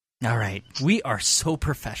All right. We are so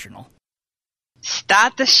professional.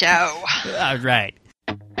 Start the show. All right.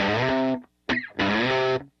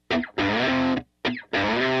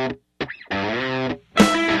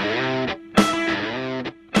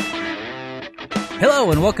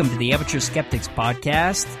 Hello and welcome to the Amateur Skeptics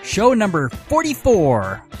podcast, show number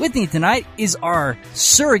 44. With me tonight is our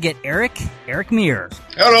surrogate Eric Meir.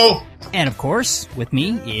 Hello. And of course, with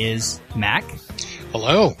me is Mac.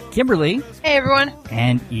 Hello. Kimberly. Hey, everyone.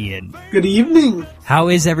 And Ian. Good evening. How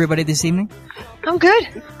is everybody this evening? I'm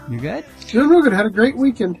good. You good? Doing real good. Had a great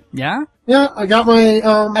weekend. Yeah? Yeah, I got my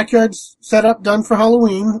backyard set up, done for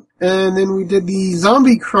Halloween, and then we did the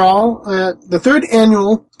zombie crawl at the third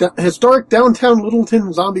annual historic downtown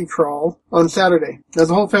Littleton zombie crawl on Saturday. As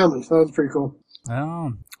a whole family, so that was pretty cool.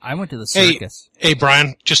 Oh, I went to the circus. Hey,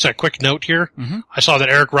 Brian, just a quick note here. Mm-hmm. I saw that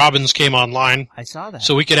Eric Robbins came online. I saw that.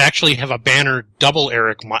 So we could actually have a banner double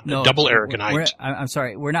Eric and I. I'm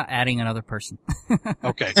sorry, we're not adding another person.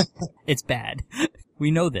 Okay. It's bad. We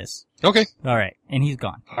know this. Okay. All right, and he's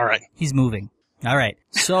gone. All right. He's moving. All right,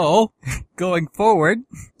 so going forward,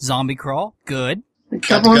 zombie crawl, good.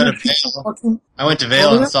 Got to go to Vail. I went to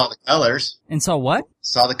Vail and saw the colors. And saw what?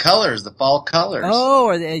 Saw the colors, the fall colors.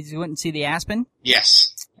 Oh, you went and see the Aspen?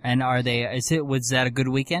 Yes. And was that a good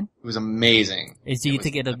weekend? It was amazing. Do you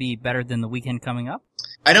think it'll be better than the weekend coming up?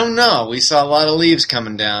 I don't know. We saw a lot of leaves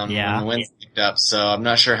coming down when the wind picked up, so I'm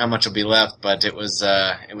not sure how much will be left, but it was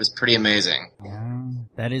pretty amazing.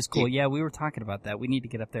 That is cool. Yeah, we were talking about that. We need to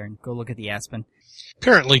get up there and go look at the Aspen.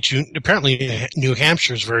 Apparently New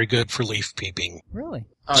Hampshire's very good for leaf peeping. Really?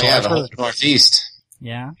 Oh, so yeah, the whole Northeast.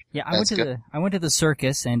 Yeah. I went to the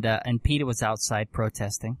circus and Peter was outside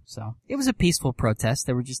protesting. So it was a peaceful protest.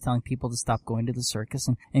 They were just telling people to stop going to the circus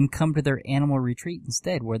and come to their animal retreat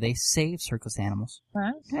instead, where they save circus animals.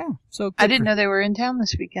 Right. Yeah. So I didn't know they were in town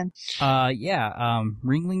this weekend.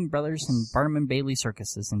 Ringling Brothers and Barnum and Bailey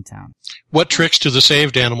Circus is in town. What tricks do the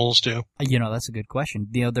saved animals do? That's a good question.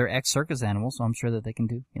 They're ex-circus animals, so I'm sure that they can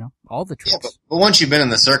do, all the tricks. Yeah, but once you've been in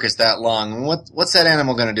the circus that long, what's that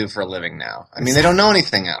animal going to do for a living now? I mean, they don't know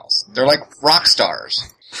anything else. They're like rock stars.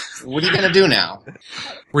 What are you going to do now?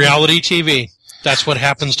 Reality TV. That's what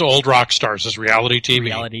happens to old rock stars, is reality TV.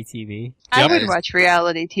 Reality TV. I would watch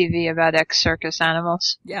reality TV about ex-circus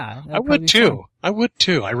animals. Yeah. I would too.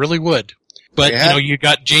 I really would. But, you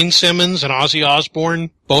got Gene Simmons and Ozzy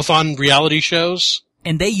Osbourne, both on reality shows.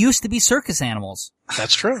 And they used to be circus animals.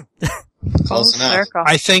 That's true. Close enough. Circle.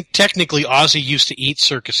 I think technically Ozzy used to eat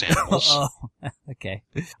circus animals. Oh, okay.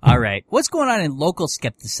 All right. What's going on in local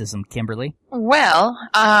skepticism, Kimberly? Well,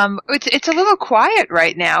 it's a little quiet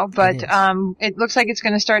right now, but it looks like it's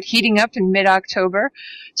going to start heating up in mid-October.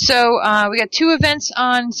 So we got two events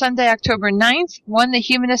on Sunday, October 9th. One, the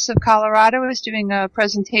Humanists of Colorado is doing a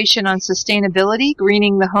presentation on sustainability,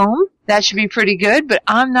 greening the home. That should be pretty good, but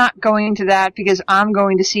I'm not going to that because I'm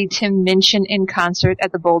going to see Tim Minchin in concert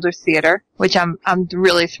at the Boulder Theater, which I'm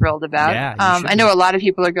really thrilled about. Yeah, I know a lot of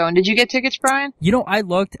people are going. Did you get tickets, Brian? I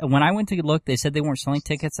looked. When I went to look, they said they weren't selling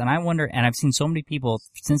tickets, and I wonder, and I've seen so many people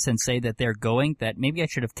since then say that they're going, that maybe I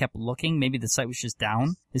should have kept looking. Maybe the site was just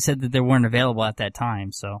down. They said that they weren't available at that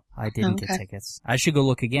time, so I didn't get tickets. I should go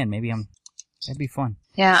look again. That'd be fun.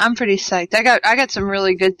 Yeah, I'm pretty psyched. I got some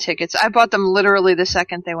really good tickets. I bought them literally the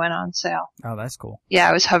second they went on sale. Oh, that's cool. Yeah,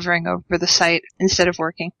 I was hovering over the site instead of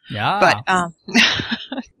working. Yeah. But,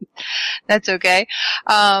 that's okay.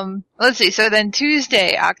 Let's see. So then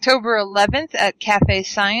Tuesday, October 11th at Cafe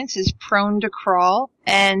Science is Prone to Crawl.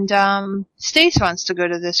 And, Stace wants to go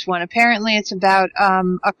to this one. Apparently it's about,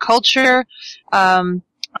 a culture,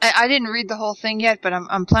 I didn't read the whole thing yet, but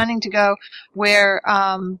I'm planning to go where,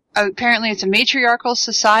 apparently it's a matriarchal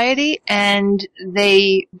society and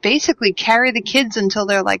they basically carry the kids until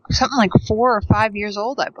they're something like 4 or 5 years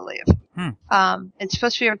old, I believe. It's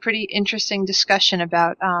supposed to be a pretty interesting discussion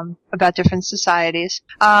about different societies.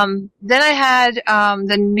 Then I had,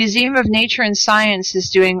 the Museum of Nature and Science is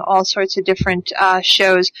doing all sorts of different,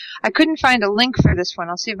 shows. I couldn't find a link for this one.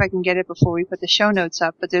 I'll see if I can get it before we put the show notes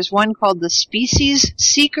up, but there's one called the Species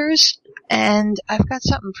Seekers. And I've got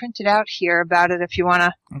something printed out here about it if you want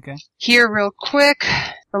to hear real quick.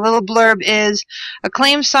 The little blurb is,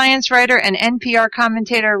 acclaimed science writer and NPR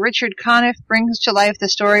commentator Richard Conniff brings to life the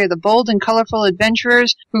story of the bold and colorful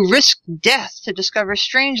adventurers who risked death to discover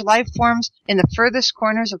strange life forms in the furthest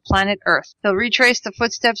corners of planet Earth. He'll retrace the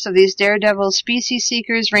footsteps of these daredevil species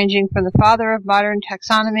seekers, ranging from the father of modern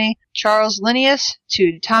taxonomy, Charles Linnaeus,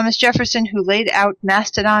 to Thomas Jefferson, who laid out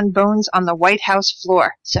mastodon bones on the White House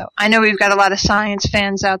floor. So I know we've got a lot of science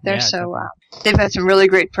fans out there, They've had some really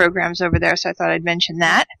great programs over there, so I thought I'd mention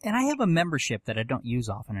that. And I have a membership that I don't use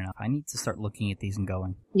often enough. I need to start looking at these and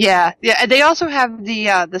going. Yeah. They also have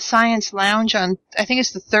the Science Lounge on, I think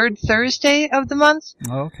it's the third Thursday of the month.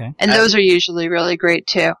 Oh, okay. And those are usually really great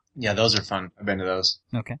too. Yeah, those are fun. I've been to those.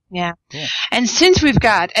 Okay. Yeah. Cool. And since we've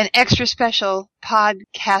got an extra special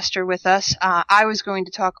podcaster with us, I was going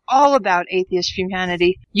to talk all about Atheist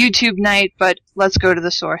Humanity YouTube night, but let's go to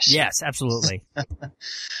the source. Yes, absolutely.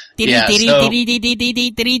 Yeah, so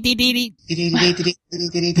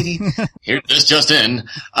here, this just in.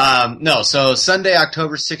 So Sunday,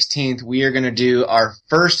 October 16th, we are going to do our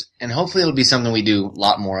first, and hopefully it'll be something we do a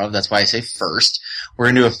lot more of. That's why I say first. We're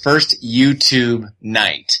going to do a first YouTube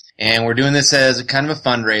night. And we're doing this as a kind of a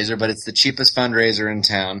fundraiser, but it's the cheapest fundraiser in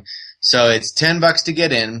town. So it's $10 to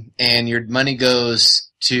get in, and your money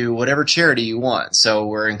goes to whatever charity you want. So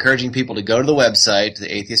we're encouraging people to go to the website, the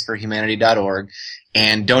atheistforhumanity.org,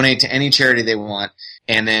 and donate to any charity they want,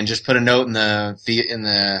 and then just put a note in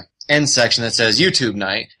the end section that says YouTube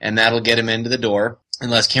night, and that'll get them into the door,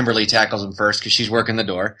 unless Kimberly tackles them first because she's working the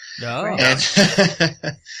door. Oh.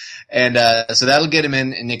 And so that'll get them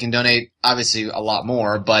in, and they can donate, obviously, a lot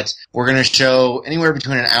more, but we're going to show anywhere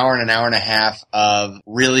between an hour and an hour and a half of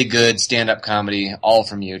really good stand-up comedy, all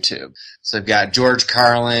from YouTube. So we've got George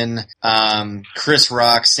Carlin, Chris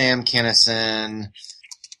Rock, Sam Kinison.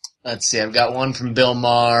 Let's see, I've got one from Bill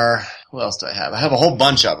Maher. Who else do I have? I have a whole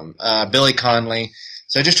bunch of them. Billy Conley.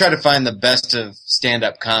 So I just try to find the best of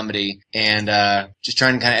stand-up comedy and just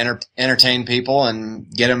trying to kind of entertain people and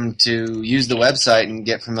get them to use the website and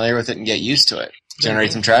get familiar with it and get used to it.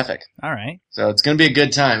 Generate some traffic. All right. So it's going to be a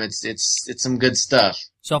good time. It's some good stuff.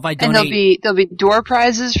 So if I donate, and there'll be door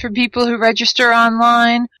prizes for people who register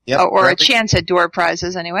online, or a chance at door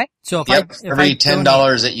prizes anyway. So if every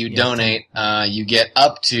 $10 that you donate, you get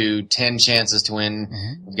up to 10 chances to win.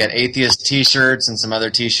 Mm-hmm. We've got Atheist T-shirts and some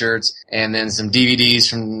other T-shirts, and then some DVDs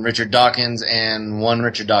from Richard Dawkins and one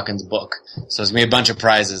Richard Dawkins book. So it's gonna be a bunch of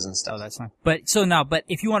prizes and stuff. Oh, that's nice. But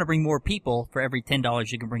if you want to bring more people, for every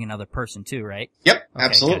 $10 you can bring another person too, right? Yep, okay,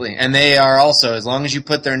 absolutely. Good. And they are also, as long as you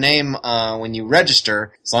put their name when you register,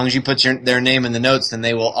 as long as you put their name in the notes, then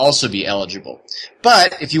they will also be eligible.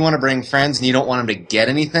 But if you want to bring friends and you don't want them to get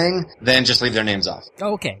anything, then just leave their names off.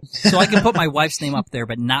 Oh, okay. So I can put my wife's name up there,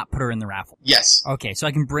 but not put her in the raffle. Yes. Okay, so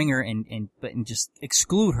I can bring her and just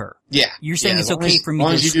exclude her. Yeah. You're saying it's okay for me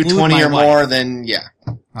to exclude my wife? As long as you do 20 or more, then yeah.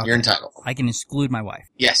 Okay. You're entitled. I can exclude my wife.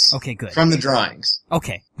 Yes. Okay, good. From the drawings.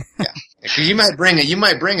 Okay. Yeah. Because you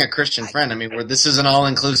might bring a Christian friend. I mean, this is an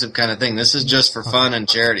all-inclusive kind of thing. This is just for fun and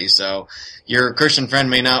charity. So your Christian friend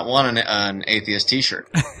may not want an atheist T-shirt.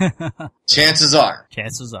 Chances are.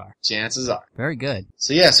 Chances are. Very good.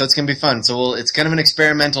 So yeah, so it's gonna be fun. So it's kind of an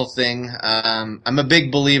experimental thing. I'm a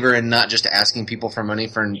big believer in not just asking people for money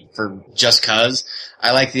for just cause.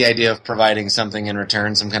 I like the idea of providing something in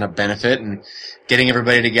return, some kind of benefit, and getting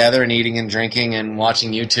everybody together and eating and drinking and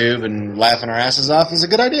watching YouTube and laughing our asses off is a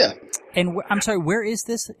good idea. And I'm sorry, where is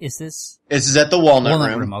this? Is this? This is at the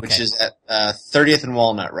Walnut Room, okay. Which is at 30th and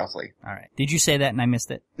Walnut, roughly. All right. Did you say that and I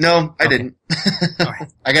missed it? No, I didn't. All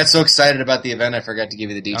right. I got so excited about the event, I forgot to give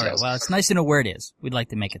you the details. All right. Well, it's nice to know where it is. We'd like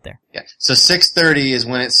to make it there. Yeah. So 6:30 is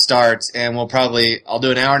when it starts, and I'll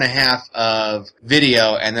do an hour and a half of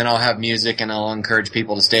video, and then I'll have music, and I'll encourage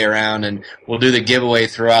people to stay around, and we'll do the giveaway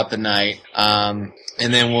throughout the night.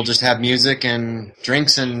 And then we'll just have music and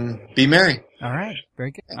drinks and be merry. All right.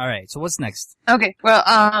 Very good. All right. So what's next? Okay. Well,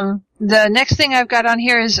 the next thing I've got on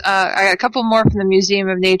here is, I got a couple more from the Museum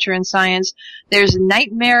of Nature and Science. There's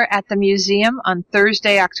Nightmare at the Museum on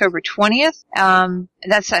Thursday, October 20th.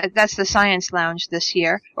 That's the Science Lounge this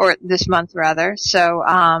year, or this month rather. So,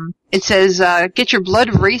 it says, get your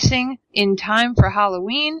blood racing in time for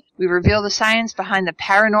Halloween. We reveal the science behind the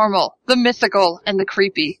paranormal, the mythical, and the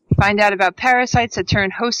creepy. Find out about parasites that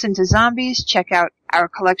turn hosts into zombies. Check out our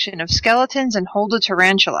collection of skeletons and hold a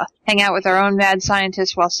tarantula. Hang out with our own mad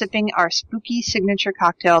scientists while sipping our spooky signature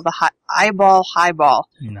cocktail, the hot eyeball highball.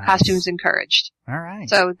 Nice. Costumes encouraged. All right.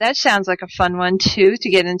 So that sounds like a fun one too, to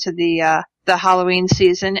get into the Halloween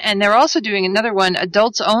season. And they're also doing another one,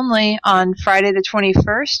 adults only, on Friday the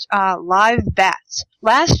 21st, live bats.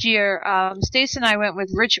 Last year, Stace and I went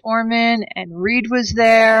with Rich Orman, and Reed was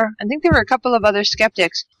there. I think there were a couple of other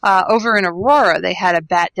skeptics. Over in Aurora, they had a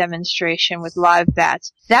bat demonstration with live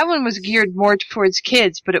bats. That one was geared more towards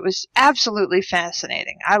kids, but it was absolutely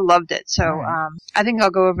fascinating. I loved it. So, I think I'll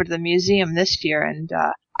go over to the museum this year, and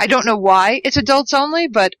I don't know why it's adults only,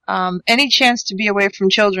 but any chance to be away from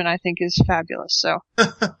children, I think, is fabulous. So,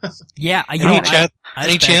 yeah,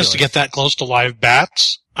 any chance to get that close to live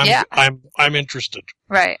bats? I'm interested.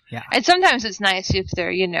 Right. Yeah. And sometimes it's nice if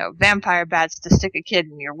they're, vampire bats to stick a kid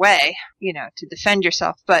in your way, to defend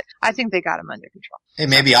yourself. But I think they got them under control. Hey,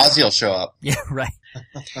 maybe Ozzy will show up. Yeah, right.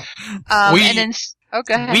 Go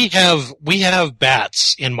ahead. We have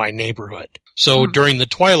bats in my neighborhood. So during the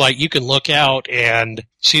twilight, you can look out and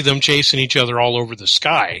see them chasing each other all over the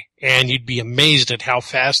sky, and you'd be amazed at how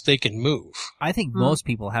fast they can move. I think most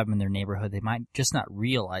people have them in their neighborhood. They might just not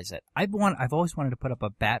realize it. I've always wanted to put up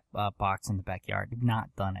a bat box in the backyard. I've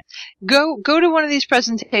not done it. Go to one of these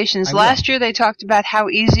presentations. Last year they talked about how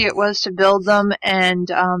easy it was to build them, and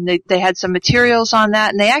they had some materials on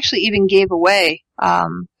that, and they actually even gave away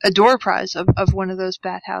a door prize of one of those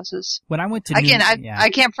bat houses. When I went to I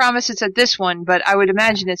can't promise it's at this one, but I would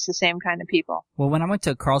imagine it's the same kind of people. Well, when I went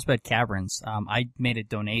to Carlsbad Caverns, I made a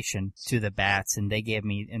donation to the bats, and they gave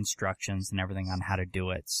me instructions and everything on how to do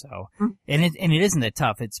it. So, and it isn't that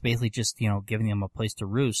tough. It's basically just giving them a place to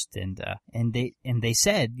roost, and they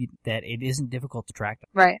said that it isn't difficult to track them.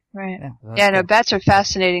 Right. Yeah, cool. Bats are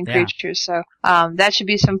fascinating creatures. So that should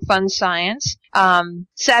be some fun science.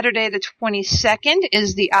 Saturday the 22nd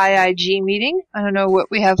is the IIG meeting. I don't know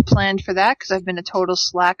what we have planned for that because I've been a total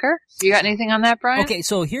slacker. You got anything on that, Brian? Okay,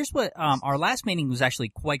 so here's what our last meeting was actually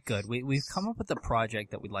quite good. We've come up with a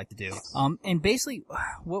project that we'd like to do. And basically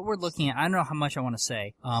what we're looking at, I don't know how much I want to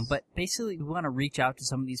say, but basically we want to reach out to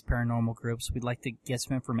some of these paranormal groups. We'd like to get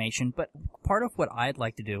some information, but part of what I'd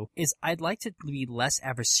like to do is I'd like to be less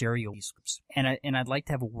adversarial with these groups, and I'd like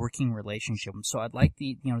to have a working relationship. So I'd like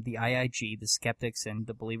the IIG, the Skeptics, and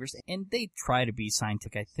the Believers, and they try to be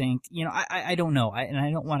scientific, I think. I don't know, and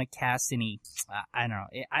I don't want to cast any, I don't know,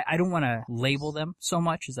 I don't want to label them so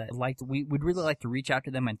much as we would really like to reach out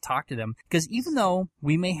to them and talk to them, because even though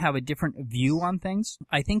we may have a different view on things,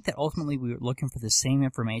 I think that ultimately we're looking for the same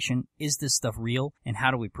information. Is this stuff real, and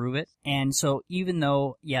how do we prove it? And so even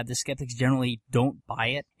though, the Skeptics generally don't buy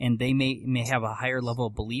it, and they may have a higher level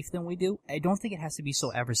of belief than we do, I don't think it has to be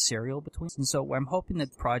so adversarial between us. And so I'm hoping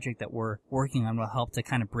that the project that we're working on will help to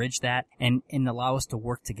kind of bridge that and allow us to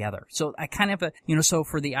work together. So I kind of, so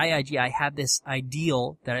for the IIG, I have this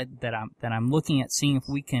ideal that I'm looking at seeing if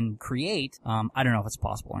we can create. I don't know if it's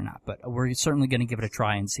possible or not, but we're certainly going to give it a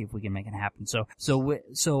try and see if we can make it happen. So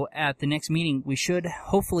at the next meeting, we should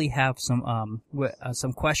hopefully have some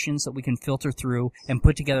questions that we can filter through and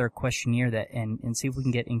put together a questionnaire and see if we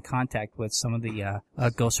can get in contact with some of the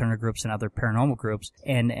ghost hunter groups and other paranormal groups,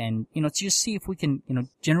 and to just see if we can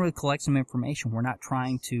generally collect some information. We're not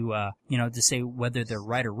trying to to say whether they're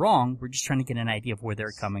right or wrong. We're just trying to get an idea of where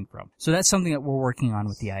they're coming from. So that's something that we're working on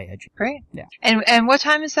with the IIG. Great. Yeah. And what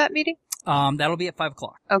time is that meeting? That'll be at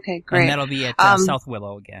 5:00. Okay, great. And that'll be at South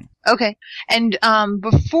Willow again. Okay. And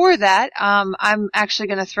before that, I'm actually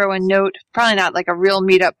going to throw a note, probably not like a real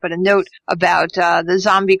meetup, but a note about the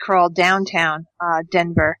zombie crawl downtown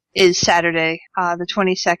Denver is Saturday, the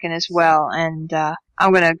 22nd as well. And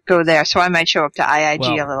I'm going to go there, so I might show up to IIG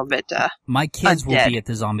a little bit. My kids will be at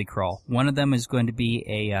the zombie crawl. One of them is going to be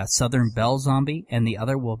a Southern Belle zombie, and the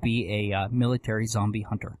other will be a military zombie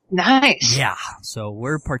hunter. Nice. Yeah, so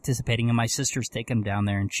we're participating, and my sister's taking them down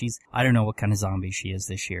there, and I don't know what kind of zombie she is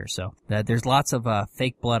this year. So there's lots of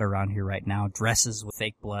fake blood around here right now, dresses with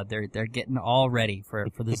fake blood. They're getting all ready for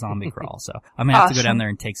the zombie crawl. So I'm going to have to go down there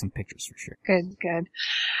and take some pictures for sure. Good.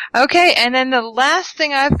 Okay, and then the last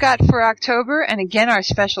thing I've got for October, and again, our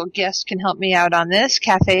special guest can help me out on this,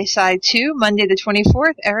 Cafe Side 2, Monday the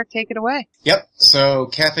 24th. Eric, take it away. Yep. So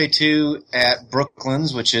Cafe 2 at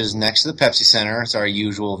Brooklands, which is next to the Pepsi Center. It's our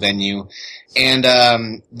usual venue. And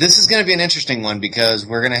this is going to be an interesting one because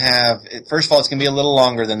we're going to have, first of all, it's going to be a little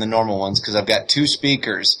longer than the normal ones because I've got 2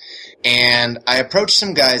 speakers. And I approached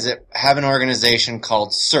some guys that have an organization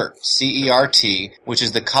called CERT, C-E-R-T, which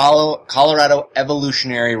is the Colorado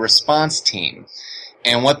Evolutionary Response Team.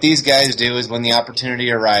 And what these guys do is when the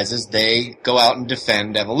opportunity arises, they go out and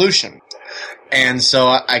defend evolution. And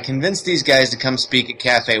so I convinced these guys to come speak at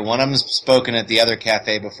Cafe. One of them's spoken at the other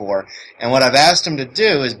cafe before. And what I've asked them to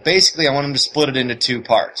do is basically I want them to split it into 2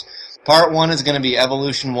 parts. Part 1 is going to be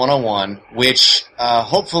Evolution 101, which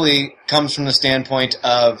hopefully comes from the standpoint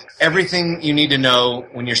of everything you need to know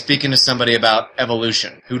when you're speaking to somebody about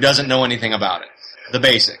evolution who doesn't know anything about it. The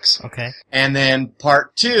basics. Okay. And then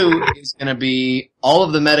part 2 is going to be all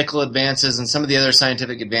of the medical advances and some of the other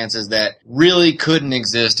scientific advances that really couldn't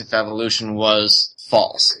exist if evolution was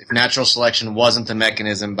false, if natural selection wasn't the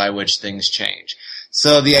mechanism by which things change.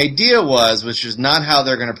 So the idea was, which is not how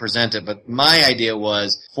they're going to present it, but my idea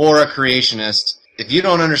was, for a creationist, if you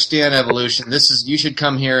don't understand evolution, you should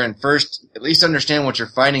come here and first at least understand what you're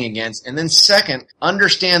fighting against, and then second,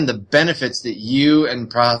 understand the benefits that you and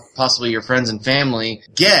possibly your friends and family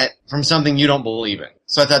get from something you don't believe in.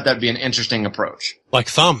 So I thought that'd be an interesting approach. Like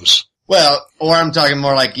thumbs. Well, or I'm talking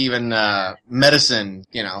more like even medicine.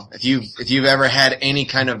 You know, if you've ever had any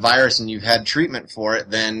kind of virus and you've had treatment for it,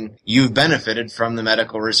 then you've benefited from the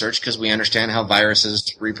medical research because we understand how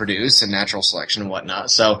viruses reproduce and natural selection and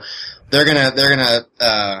whatnot. So they're gonna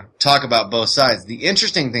talk about both sides. The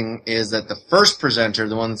interesting thing is that the first presenter,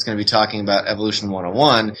 the one that's going to be talking about Evolution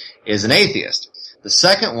 101, is an atheist. The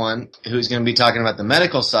second one, who's going to be talking about the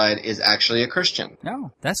medical side, is actually a Christian.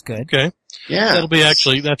 Oh, that's good. Okay. Yeah.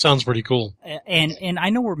 That sounds pretty cool. And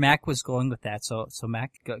I know where Mac was going with that, so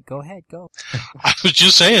Mac, go ahead, go. I was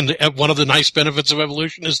just saying, one of the nice benefits of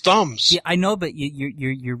evolution is thumbs. Yeah, I know, but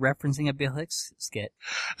you're referencing a Bill Hicks skit.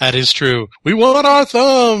 That is true. We want our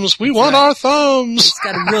thumbs! We want our thumbs! It's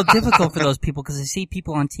got real difficult for those people, because I see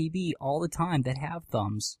people on TV all the time that have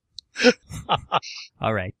thumbs.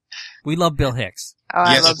 All right. We love Bill Hicks. Oh,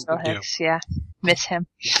 Yes, I love Bill we do. Hicks. Yeah. Miss him.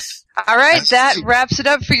 Yes. All right, that wraps it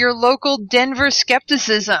up for your local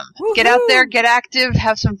Skepticism. Woo-hoo! Get out there, get active,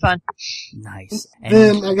 have some fun. Nice.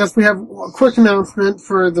 Then I guess we have a quick announcement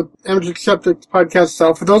for the Amateur Skeptics podcast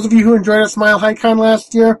itself. For those of you who enjoyed us Mile High Con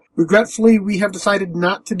last year, regretfully we have decided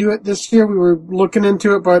not to do it this year. We were looking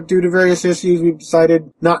into it, but due to various issues, we've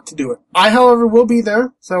decided not to do it. I, however, will be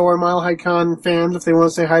there. So our Mile High Con fans, if they want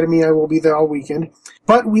to say hi to me, I will be there all weekend.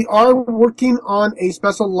 But we are working on a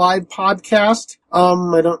special live podcast.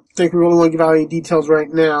 I don't think we really want to give out any details right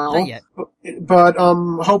now. Not yet. But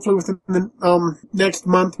hopefully within the next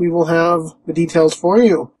month we will have the details for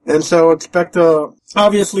you. And so expect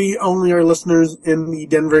obviously only our listeners in the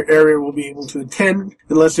Denver area will be able to attend,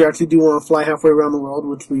 unless you actually do want to fly halfway around the world,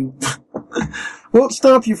 which we won't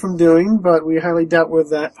stop you from doing, but we highly doubt we're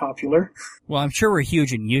that popular. Well, I'm sure we're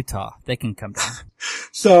huge in Utah. They can come down.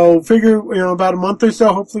 So figure, about a month or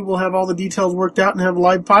so, hopefully we'll have all the details worked out and have a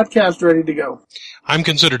live podcast ready to go. I'm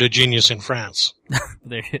considered a genius in France.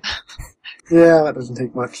 There. Yeah, that doesn't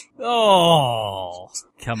take much. Oh,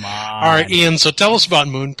 come on. All right, Ian, so tell us about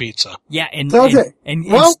Moon Pizza. Yeah, and Okay. and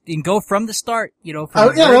Well- go from the start. From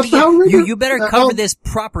the yeah, very that's how we beginning. do. You better cover this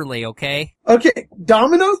properly, okay? Okay,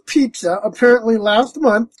 Domino's Pizza apparently last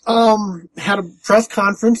month had a press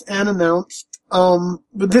conference and announced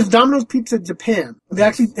but this Domino's Pizza Japan. They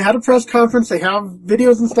actually had a press conference. They have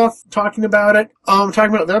videos and stuff talking about it.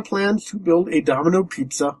 Talking about their plans to build a Domino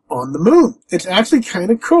Pizza on the moon. It's actually kind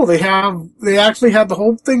of cool. They actually had the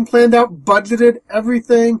whole thing planned out, budgeted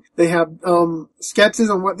everything. They have sketches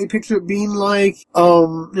on what they picture it being like. A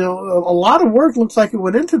lot of work looks like it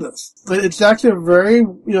went into this. But it's actually a very,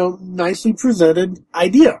 nicely presented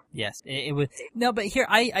idea. Yes, it was. No, but here,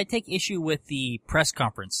 I take issue with the press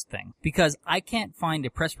conference thing, because I can't find a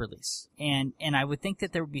press release. And I would think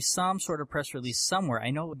that there would be some sort of press release somewhere.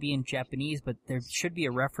 I know it would be in Japanese, but there should be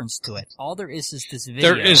a reference to it. All there is this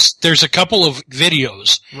video. There's a couple of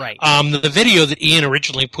videos. Right. The video that Ian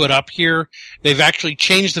originally put up here, they've actually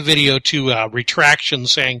changed the video to retraction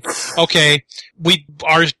saying, okay,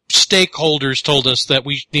 our stakeholders told us that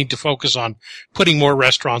we need to focus on putting more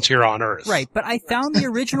restaurants here on Earth. Right, but I found the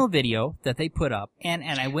original video that they put up, and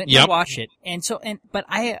I went and watched it,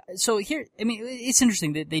 so here, it's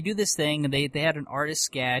interesting that they do this thing, and they had an artist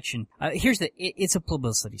sketch, and it's a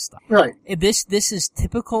publicity stunt. Right. This is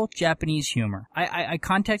typical Japanese humor. I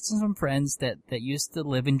contacted some friends that used to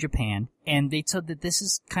live in Japan, and they said that this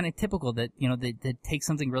is kind of typical, that, they take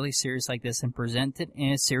something really serious like this and present it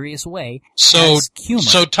in a serious way. So humor.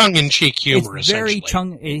 So tongue-in-cheek humor, it's very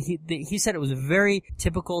essentially. he said it was a very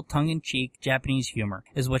typical tongue-in-cheek Japanese humor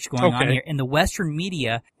is what's going on here, and the Western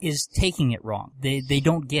media is taking it wrong. They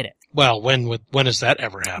don't get it. Well, when has that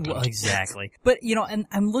ever happened? Well, exactly. But, and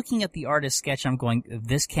I'm looking at the artist sketch, I'm going,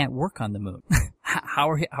 this can't work on the moon. How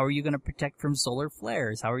are you going to protect from solar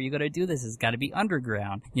flares? How are you going to do this? It's got to be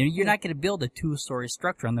underground. You're not going to build a 2-story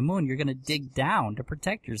structure on the moon. You're going to dig down to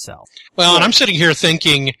protect yourself. Well, and I'm sitting here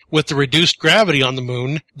thinking, with the reduced gravity on the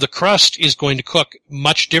moon, the crust is going to cook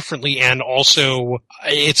much differently, and also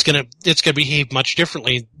it's going to behave much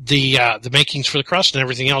differently. The makings for the crust and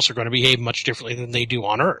everything else are going to behave much differently than they do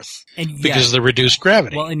on Earth because of the reduced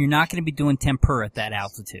gravity. Well, and you're not going to be doing tempura at that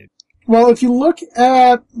altitude. Well, if you look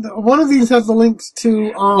at one of these has the links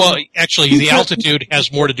to. Well, actually, the altitude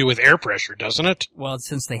has more to do with air pressure, doesn't it? Well,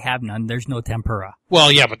 since they have none, there's no tempura.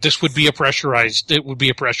 Well, yeah, but this would be a pressurized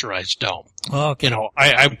dome. Okay.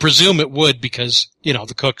 I presume it would because,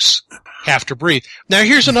 the cooks have to breathe. Now,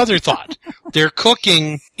 here's another thought. They're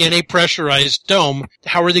cooking in a pressurized dome.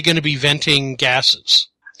 How are they going to be venting gases?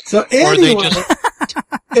 So anyway,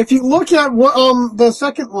 if you look at what, the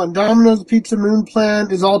second one, Domino's Pizza Moon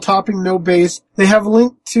Plan is all topping, no base. They have a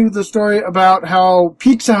link to the story about how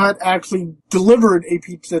Pizza Hut actually delivered a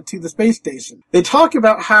pizza to the space station. They talk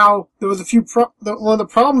about how there was one of the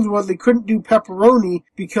problems was they couldn't do pepperoni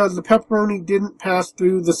because the pepperoni didn't pass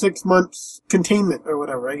through the 6 months containment or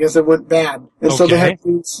whatever. I guess it went bad. And so they had to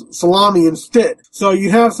do salami instead. So you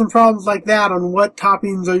have some problems like that on what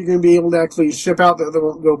toppings are you going to be able to actually ship out that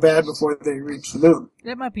won't go bad before they reach the moon.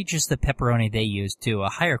 That might be just the pepperoni they use, too. A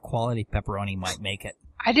higher quality pepperoni might make it.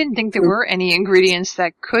 I didn't think there were any ingredients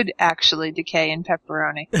that could actually decay in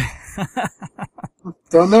pepperoni.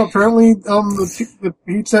 Don't know. Apparently, the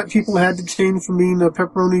pizza people had to change from being a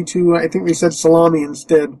pepperoni to, I think they said salami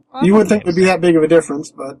instead. Well, you wouldn't think there'd be that big of a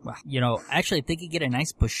difference, but... Actually, if they could get a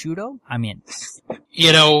nice prosciutto, I'm in.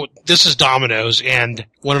 This is Domino's, and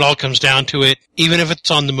when it all comes down to it, even if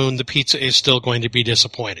it's on the moon, the pizza is still going to be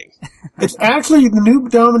disappointing. It's actually, the new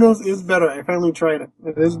Domino's is better. I finally tried it.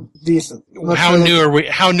 It is decent. How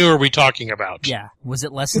new are we talking about? Yeah. Was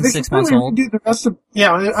it less than 6 months old? Do the rest of,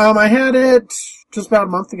 I had it just about a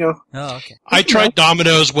month ago. Oh, okay. I tried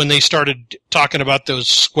Domino's when they started talking about those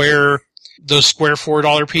square $4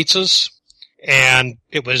 pizzas, and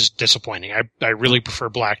it was disappointing. I really prefer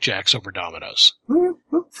Blackjack's over Domino's.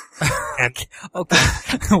 And, okay.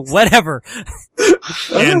 Whatever.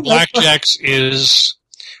 And Blackjack's is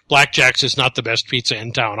not the best pizza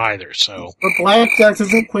in town either, so. But Blackjack's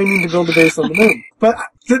isn't claiming to build a base on the moon. But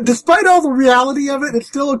despite all the reality of it, it's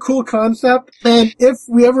still a cool concept. And if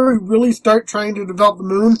we ever really start trying to develop the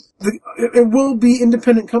moon, it will be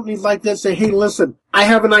independent companies like this say, hey, listen, I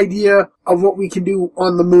have an idea of what we can do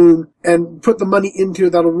on the moon and put the money into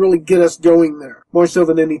it that'll really get us going there, more so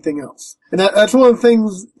than anything else. And that's one of the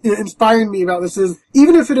things inspiring me about this is,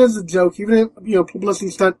 even if it is a joke, even if,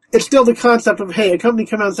 publicity stunt, it's still the concept of, hey, a company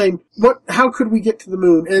come out and saying, how could we get to the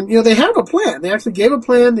moon? And, they have a plan. They actually gave a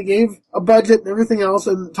plan, they gave a budget and everything else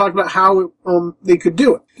and talked about how they could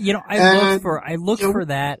do it. I looked for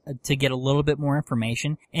that to get a little bit more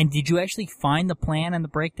information. And did you actually find the plan and the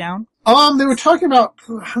breakdown? They were talking about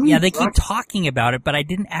they keep talking about it, but I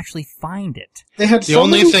didn't actually find it. They had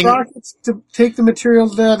many rockets to take the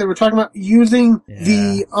materials there. They were talking about using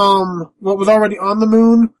the what was already on the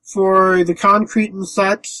moon for the concrete and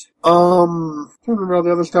such. I can't remember all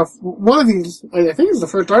the other stuff. One of these, I think it's the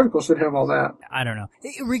first article, should have all that. I don't know.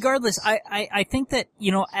 Regardless, I think that,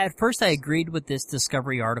 at first I agreed with this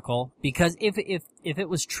Discovery article, because if it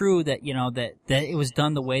was true that, that it was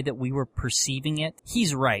done the way that we were perceiving it,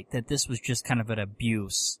 he's right, that this was just kind of an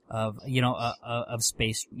abuse of, of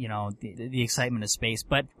space, the excitement of space.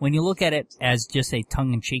 But when you look at it as just a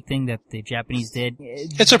tongue-in-cheek thing that the Japanese did,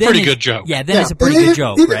 it's a pretty good joke. Yeah, then it's a pretty good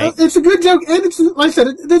joke, right? It's a good joke, and it's, like I said,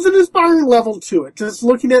 there's an inspiring level to it. Just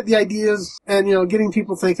looking at the ideas and, getting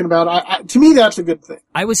people thinking about it. To me, that's a good thing.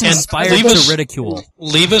 I was inspired to ridicule.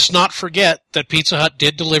 Leave us not forget that Pizza Hut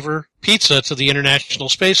did deliver pizza to the International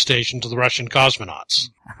Space Station to the Russian cosmonauts.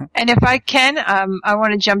 And if I can, I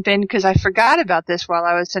want to jump in because I forgot about this while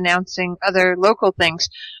I was announcing other local things.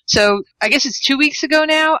 So I guess it's 2 weeks ago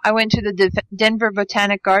now, I went to the Denver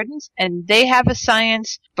Botanic Gardens, and they have a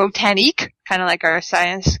science botanique, kind of like our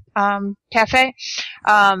science cafe.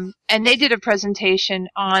 And they did a presentation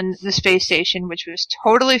on the space station, which was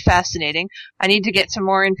totally fascinating. I need to get some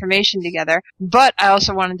more information together, but I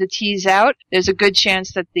also wanted to tease out, there's a good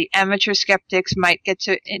chance that the amateur skeptics might get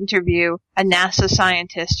to interview a NASA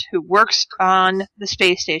scientist who works on the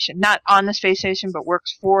space station, not on the space station, but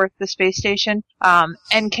works for the space station,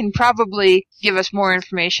 and can probably give us more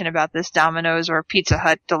information about this Domino's or Pizza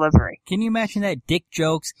Hut delivery. Can you imagine that? Dick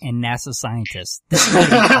jokes and NASA scientists. This would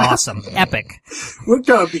be awesome. Epic. We're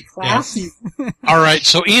gonna be classy. Yeah. All right,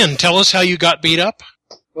 so Ian, tell us how you got beat up.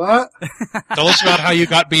 What? Tell us about how you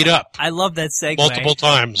got beat up. I love that segue. Multiple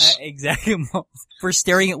times. Exactly. For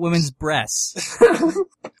staring at women's breasts.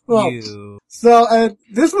 Well, so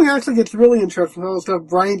this one actually gets really interesting. All the stuff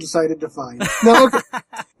Brian decided to find. Now,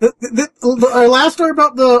 okay, our last story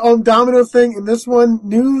about the Domino thing, and this one,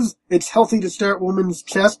 news, it's healthy to stare at women's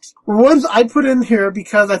chests, were ones I put in here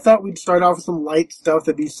because I thought we'd start off with some light stuff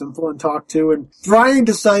that'd be simple and talk to, and Brian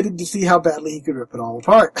decided to see how badly he could rip it all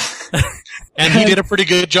apart. And he did a pretty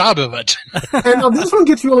good job of it. And this one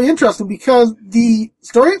gets really interesting because the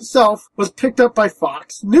story itself was picked up by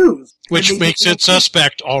Fox News. Which makes it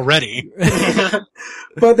suspect already.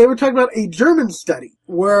 But they were talking about a German study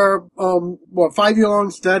where,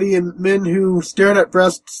 5-year-long study, and men who stared at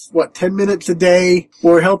breasts, 10 minutes a day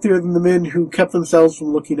were healthier than the men who kept themselves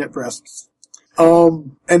from looking at breasts.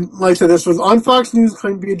 And like I said, this was on Fox News,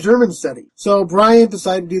 claimed to be a German study. So Brian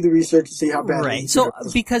decided to do the research to see how bad it Right. was. So,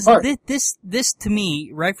 because this to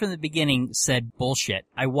me, right from the beginning, said bullshit.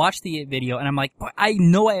 I watched the video and I'm like, I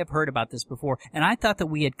know I have heard about this before, and I thought that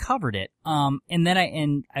we had covered it. And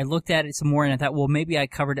then I looked at it some more and I thought, well, maybe I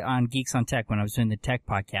covered it on Geeks on Tech when I was doing the tech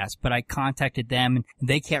podcast, but I contacted them and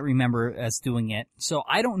they can't remember us doing it. So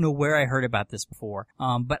I don't know where I heard about this before.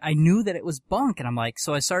 But I knew that it was bunk, and I'm like,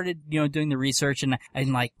 so I started, doing the research, and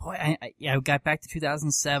I'm like, boy, I got back to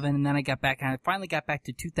 2007, and then I finally got back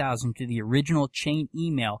to 2000 to the original chain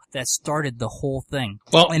email that started the whole thing.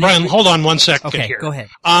 Well, and Brian, hold on one second here. here. Go ahead.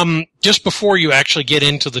 Just before you actually get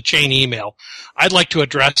into the chain email, I'd like to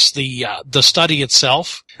address the study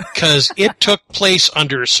itself, because it took place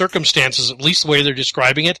under circumstances, at least the way they're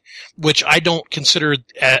describing it, which I don't consider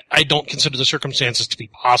the circumstances to be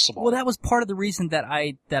possible. Well, that was part of the reason that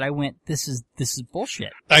I went, this is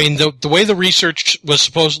bullshit. I mean, the way the research was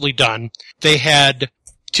supposedly done, they had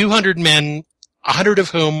 200 men, 100 of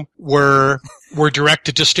whom were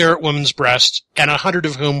directed to stare at women's breasts, and 100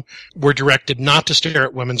 of whom were directed not to stare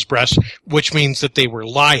at women's breasts, which means that they were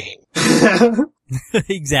lying.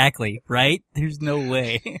 Exactly, right? There's no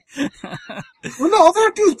way. Well, no, all they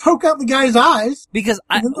have to do is poke out the guy's eyes. Because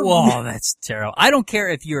that's terrible. I don't care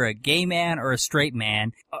if you're a gay man or a straight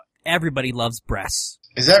man. Everybody loves breasts.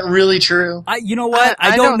 Is that really true? You know what?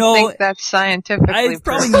 I don't know. think that's scientifically It's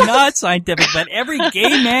probably not scientific, but every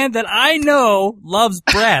gay man that I know loves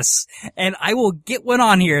breasts, and I will get one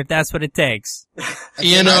on here if that's what it takes.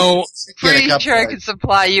 You know, pretty sure I could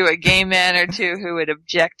supply you a gay man or two who would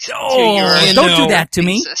object to your don't do that to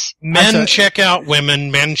me. thesis. men check out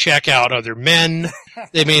women, men check out other men.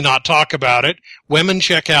 They may not talk about it. Women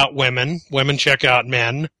check out women check out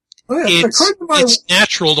men. Oh, yeah, It's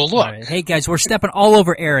natural to look. Right. Hey guys, we're stepping all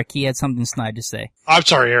over Eric. He had something snide to say. I'm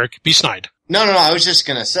sorry, Eric. Be snide. No, I was just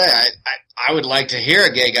gonna say, I would like to hear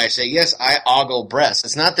a gay guy say, yes, I ogle breasts.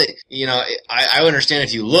 It's not that, I understand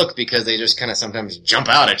if you look because they just kind of sometimes jump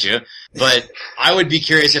out at you, but I would be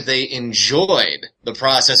curious if they enjoyed the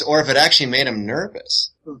process or if it actually made them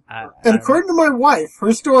nervous. And according to my wife,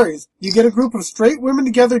 her stories, you get a group of straight women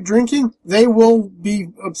together drinking, they will be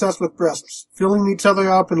obsessed with breasts, filling each other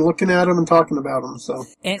up and looking at them and talking about them. So,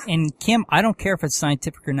 and Kim, I don't care if it's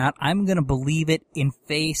scientific or not. I'm going to believe it in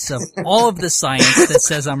face of all of the science that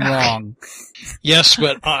says I'm wrong. Yes,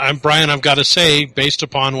 but Brian, I've got to say, based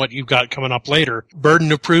upon what you've got coming up later,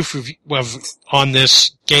 burden of proof on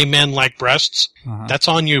this gay men like breasts, that's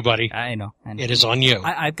on you, buddy. I know. It is on you.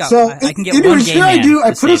 I can get anyway, one gay sure man I do.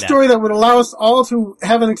 I to put say a story that would allow us all to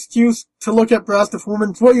have an excuse to look at breast if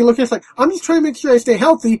women, what you look at, it's like, I'm just trying to make sure I stay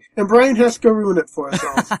healthy, and Brian has to go ruin it for us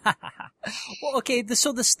all. Well, okay,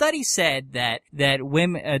 so the study said that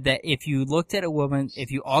women, that if you looked at a woman,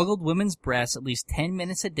 if you ogled women's breasts at least 10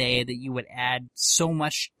 minutes a day, that you would add so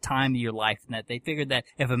much time to your life, and that they figured that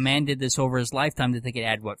if a man did this over his lifetime, that they could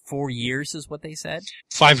add, 4 years is what they said?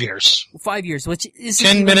 5 years. 5 years, which is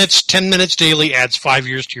 10 minutes daily adds 5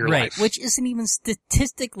 years to your life. Right, which isn't even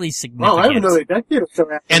statistically significant. Oh, I have another decade or so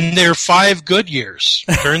after. And they're 5 good years.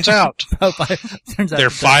 Turns out.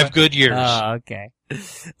 They're 5 good years. Oh, okay.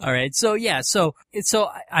 All right. So yeah. So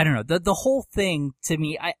I don't know. The whole thing to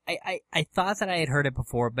me, I thought that I had heard it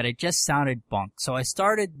before, but it just sounded bunk. So I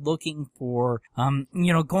started looking for,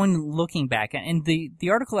 looking back, and the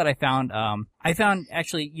article that I found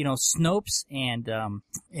actually, Snopes and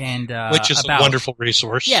which is a wonderful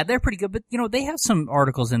resource. Yeah, they're pretty good, but they have some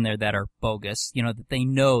articles in there that are bogus. That they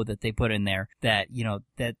know that they put in there that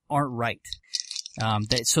that aren't right.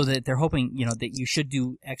 So that they're hoping, that you should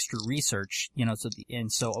do extra research,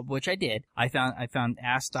 which I did. I found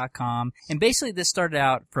ask.com, and basically this started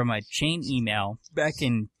out from a chain email back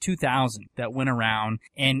in 2000 that went around,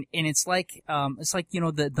 and it's like,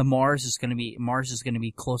 the Mars is going to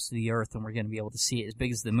be close to the Earth, and we're going to be able to see it as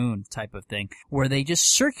big as the moon type of thing, where they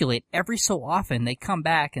just circulate every so often. They come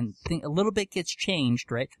back and a little bit gets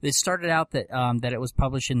changed, right? They started out that it was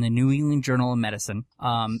published in the New England Journal of Medicine.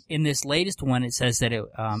 In this latest one, it says that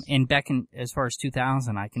as far as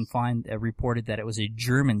 2000, I can find reported that it was a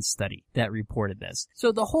German study that reported this.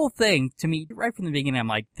 So the whole thing, to me, right from the beginning, I'm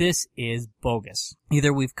like, this is bogus.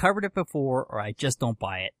 Either we've covered it before, or I just don't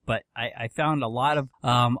buy it. But I found a lot of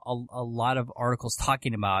articles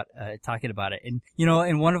talking about it, and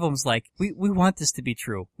and one of them's like, we want this to be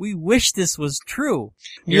true. We wish this was true.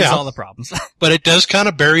 Here's all the problems. But it does kind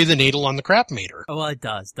of bury the needle on the crap meter. Oh, well, it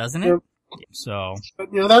does, doesn't it? So, But,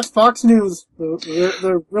 that's Fox News.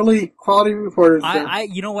 They're really quality reporters.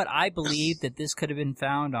 you know what? I believe that this could have been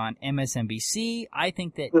found on MSNBC. I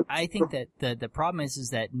think that the problem is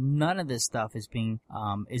that none of this stuff is being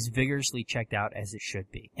is vigorously checked out as it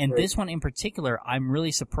should be. And this one in particular, I'm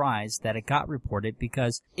really surprised that it got reported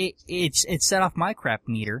because it set off my crap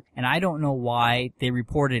meter, and I don't know why they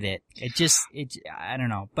reported it. I don't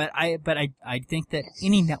know. But I think that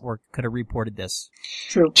any network could have reported this.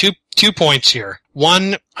 True. Two points here.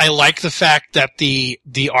 One, I like the fact that the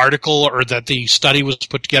article or that the study was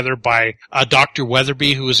put together by Dr.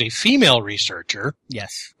 Weatherby, who is a female researcher.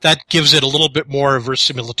 Yes. That gives it a little bit more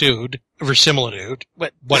verisimilitude,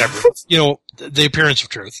 but whatever. The appearance of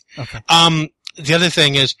truth. Okay. The other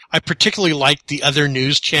thing is, I particularly like the other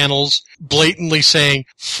news channels blatantly saying,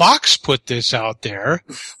 Fox put this out there.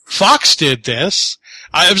 Fox did this.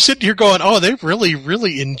 I'm sitting here going, oh, they really,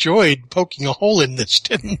 really enjoyed poking a hole in this,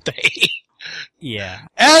 didn't they? Yeah.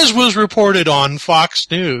 As was reported on Fox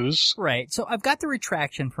News. Right. So I've got the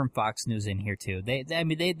retraction from Fox News in here too.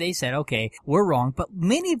 They said, okay, we're wrong, but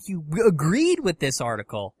many of you agreed with this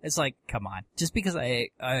article. It's like, come on. Just because I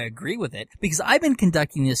agree with it, because I've been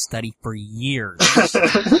conducting this study for years.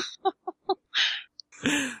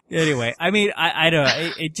 Anyway, I mean, I don't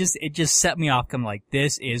know. It just set me off. I'm like,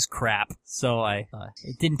 this is crap. So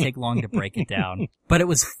it didn't take long to break it down, but it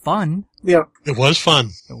was fun. Yeah. It was fun.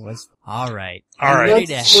 It was. All right. All right. Ready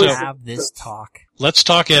to have this talk. Let's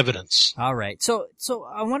talk evidence. All right. So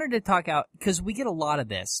I wanted to talk out, because we get a lot of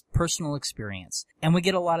this personal experience, and we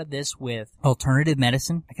get a lot of this with alternative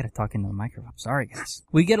medicine. I gotta talk into the microphone. Sorry, guys.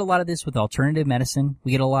 We get a lot of this with alternative medicine.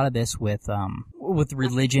 We get a lot of this with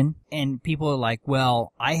religion, and people are like,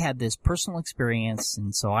 well, I had this personal experience,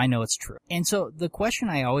 and so I know it's true. And so the question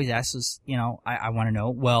I always ask is, I want to know,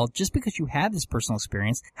 well, just because you had this personal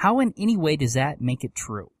experience, how in any way does that make it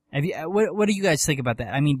true? What do you guys think about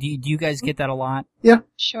that? I mean, do you guys get that a lot? Yeah.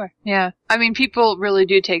 Sure. Yeah. I mean, people really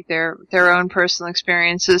do take their own personal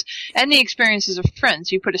experiences and the experiences of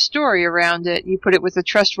friends. You put a story around it. You put it with a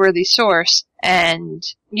trustworthy source. And,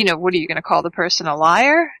 what are you going to call the person a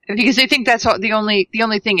liar? Because they think that's the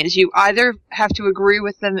only thing is you either have to agree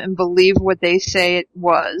with them and believe what they say it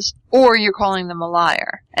was, or you're calling them a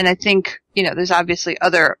liar. And I think, there's obviously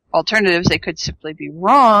other alternatives. They could simply be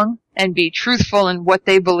wrong and be truthful in what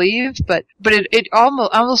they believe, but it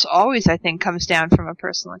almost always, I think, comes down from a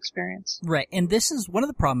personal experience. Right. And this is one of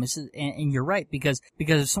the problems, and you're right, because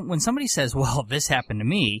when somebody says, well, this happened to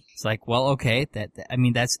me, it's like, well, okay,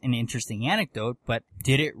 that's an interesting anecdote, but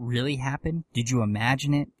did it really happen? Did you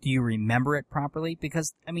imagine it? Do you remember it properly?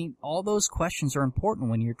 Because, all those questions are important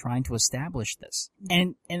when you're trying to establish this.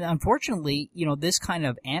 And unfortunately, this kind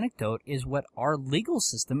of anecdote is what our legal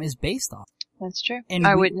system is based on. That's true. And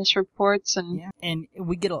eyewitness reports and yeah, and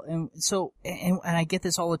we get and I get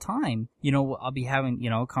this all the time. I'll be having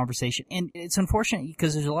a conversation, and it's unfortunate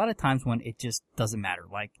because there's a lot of times when it just doesn't matter.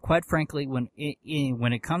 Like, quite frankly, when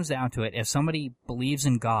it comes down to it, if somebody believes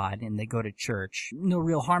in God and they go to church, no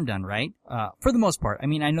real harm done, right? For the most part. I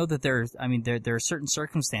know that there are certain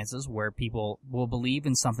circumstances where people will believe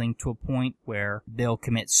in something to a point where they'll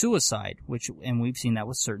commit suicide, and we've seen that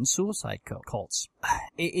with certain suicide cults.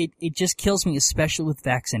 It just kills me, especially with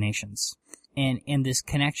vaccinations and this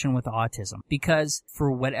connection with autism, because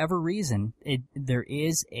for whatever reason, there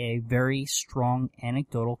is a very strong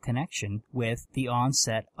anecdotal connection with the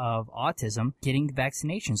onset of autism getting the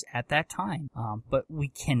vaccinations at that time. But we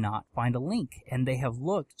cannot find a link, and they have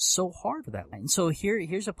looked so hard for that. And so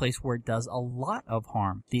here's a place where it does a lot of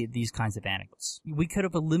harm, these kinds of anecdotes. We could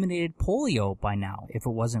have eliminated polio by now if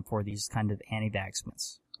it wasn't for these kind of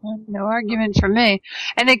anti-vax. No argument from me.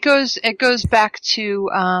 And it goes back to,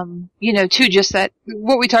 to just that,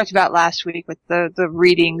 what we talked about last week with the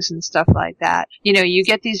readings and stuff like that. You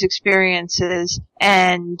get these experiences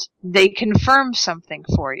and they confirm something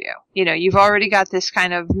for you. You've already got this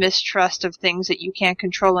kind of mistrust of things that you can't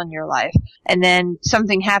control in your life. And then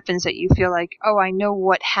something happens that you feel like, oh, I know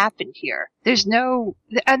what happened here. Not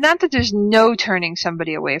that there's no turning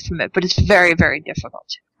somebody away from it, but it's very, very difficult.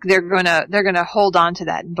 They're gonna hold on to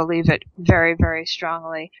that and believe it very, very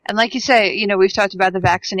strongly. And like you say, we've talked about the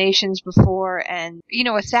vaccinations before, and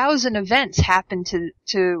 1,000 events happen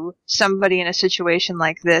to somebody in a situation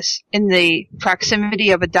like this in the proximity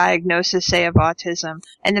of a diagnosis, say, of autism,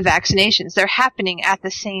 and the vaccinations. They're happening at the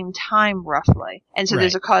same time, roughly. And so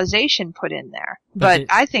There's a causation put in there. But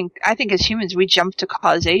I think as humans, we jump to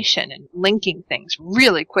causation and linking things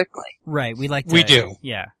really quickly. Right. We do.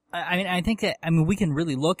 Yeah. I mean, I think that, we can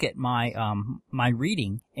really look at my, my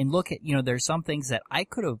reading and look at, there's some things that I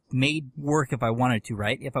could have made work if I wanted to,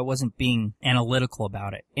 right? If I wasn't being analytical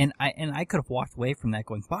about it. And I could have walked away from that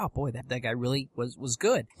going, wow, boy, that guy really was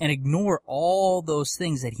good. And ignore all those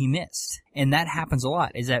things that he missed. And that happens a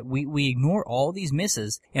lot, is that we ignore all these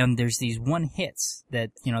misses, and there's these one hits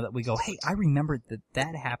that, that we go, hey, I remembered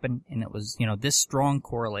that happened, and it was, this strong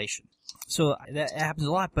correlation. So that happens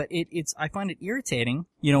a lot, but I find it irritating,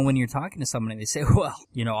 when you're talking to somebody, they say, well,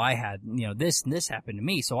 I had, this and this happened to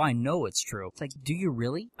me, so I know it's true. It's like, do you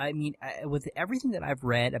really? I mean, with everything that I've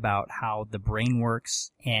read about how the brain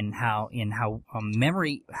works and how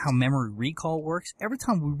memory recall works, every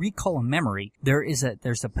time we recall a memory, there's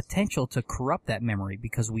a potential to corrupt that memory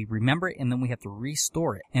because we remember it and then we have to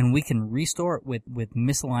restore it. And we can restore it with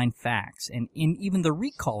misaligned facts. And even the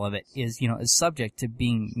recall of it is subject to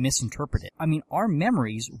being misinterpreted. I mean, our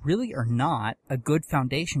memories really are not a good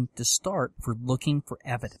foundation to start for looking for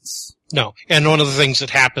evidence. No. And one of the things that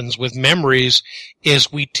happens with memories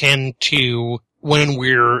is we tend to, when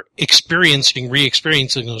we're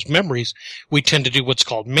re-experiencing those memories, we tend to do what's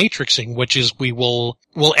called matrixing, which is we'll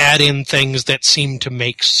add in things that seem to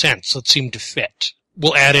make sense, that seem to fit.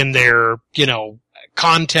 We'll add in their,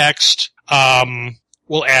 context.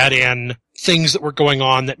 We'll add in things that were going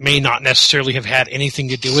on that may not necessarily have had anything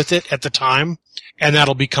to do with it at the time, and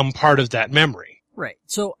that'll become part of that memory. Right.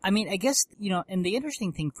 So, I mean, I guess, and the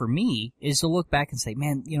interesting thing for me is to look back and say,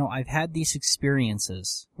 man, I've had these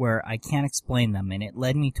experiences where I can't explain them, and it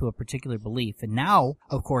led me to a particular belief. And now,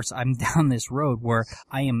 of course, I'm down this road where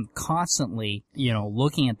I am constantly,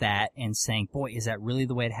 looking at that and saying, boy, is that really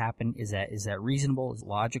the way it happened? Is that reasonable? Is it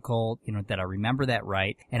logical? Did I remember that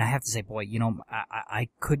right? And I have to say, boy, I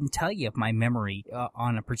couldn't tell you if my memory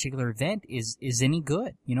on a particular event is any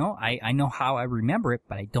good. I know how I remember it,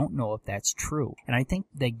 but I don't know if that's true. And I think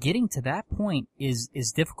that getting to that point is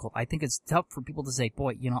difficult. I think it's tough for people to say,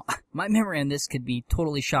 boy, my memory on this could be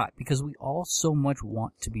totally shot, because we all so much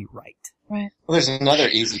want to be right. Right. Well, there's another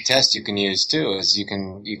easy test you can use too, is you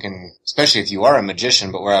can, especially if you are a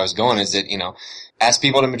magician, but where I was going is that, ask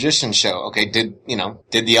people at a magician show, okay, did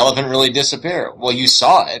the elephant really disappear? Well, you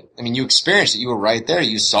saw it. I mean, you experienced it. You were right there.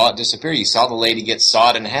 You saw it disappear. You saw the lady get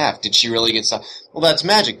sawed in half. Did she really get sawed? Well, that's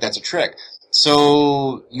magic. That's a trick.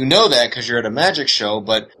 So you know that because you're at a magic show,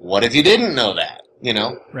 but what if you didn't know that?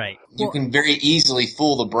 Right. You can very easily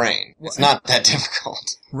fool the brain. It's not that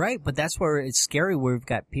difficult. Right, but that's where it's scary, where we've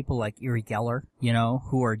got people like Uri Geller,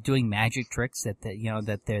 who are doing magic tricks that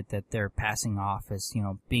they're passing off as,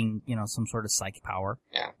 being, some sort of psychic power.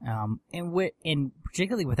 Yeah. And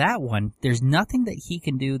particularly with that one, there's nothing that he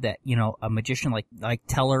can do that, a magician like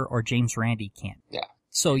Teller or James Randi can't. Yeah.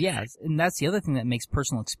 So yeah, and that's the other thing that makes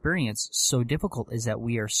personal experience so difficult, is that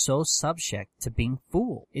we are so subject to being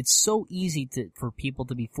fooled. It's so easy for people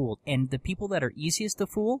to be fooled. And the people that are easiest to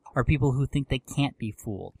fool are people who think they can't be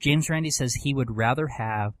fooled. James Randi says he would rather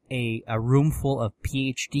have a room full of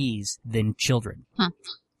PhDs than children.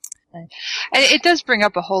 And it does bring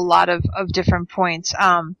up a whole lot of different points.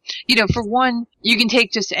 For one, you can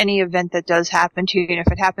take just any event that does happen to you, and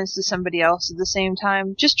if it happens to somebody else at the same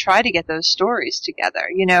time, just try to get those stories together,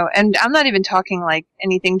 and I'm not even talking like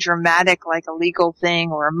anything dramatic like a legal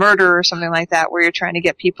thing or a murder or something like that where you're trying to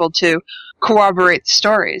get people to corroborate the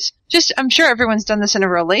stories. Just, I'm sure everyone's done this in a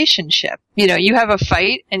relationship. You have a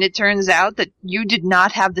fight and it turns out that you did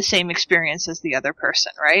not have the same experience as the other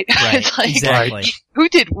person, right? Right. It's like, exactly. Who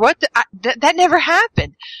did what? That never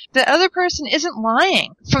happened. The other person isn't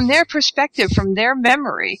lying. From their perspective, from their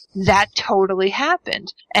memory, that totally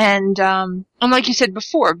happened. And like you said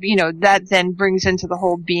before, that then brings into the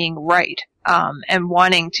whole being right. And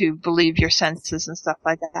wanting to believe your senses and stuff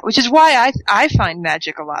like that, which is why I find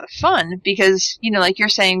magic a lot of fun, because, like you're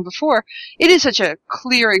saying before, it is such a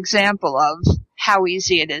clear example of how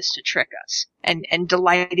easy it is to trick us and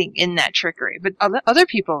delighting in that trickery. But other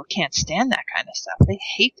people can't stand that kind of stuff. They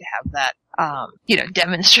hate to have that,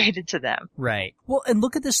 demonstrated to them. Right. Well, and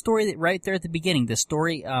look at the story right there at the beginning, the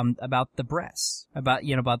story, about the breasts,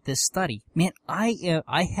 about this study. Man,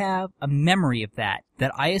 I have a memory of that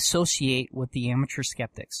I associate with the amateur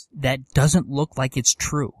skeptics that doesn't look like it's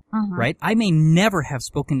true. Mm-hmm. Right? I may never have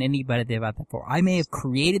spoken to anybody about that before. I may have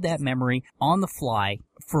created that memory on the fly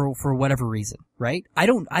for whatever reason, right?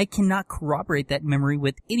 I cannot corroborate that memory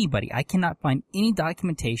with anybody. I cannot find any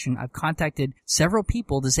documentation. I've contacted several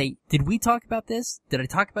people to say, did we talk about this? Did I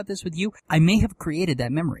talk about this with you? I may have created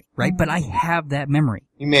that memory, right? Mm-hmm. But I have that memory.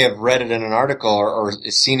 You may have read it in an article or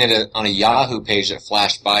seen it on a Yahoo page that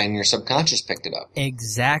flashed by and your subconscious picked it up.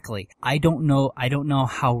 Exactly. I don't know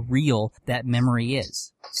how real that memory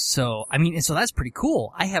is. So, I mean, so that's pretty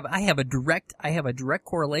cool. I have a direct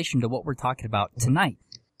correlation to what we're talking about tonight.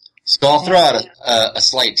 So I'll throw out a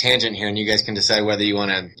slight tangent here, and you guys can decide whether you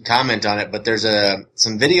want to comment on it. But there's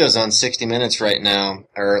some videos on 60 Minutes right now,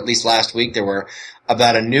 or at least last week there were,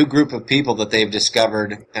 about a new group of people that they've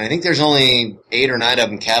discovered. And I think there's only 8 or 9 of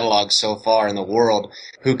them cataloged so far in the world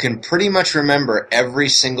who can pretty much remember every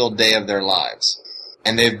single day of their lives.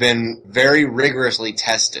 And they've been very rigorously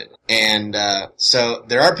tested. And so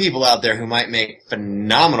there are people out there who might make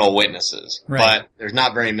phenomenal witnesses, but there's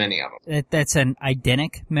not very many of them. That's an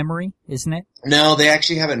eidetic memory, isn't it? No, they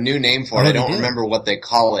actually have a new name for it. I don't remember what they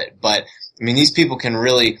call it, but I mean, these people can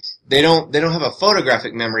really, they don't have a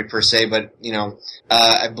photographic memory per se, but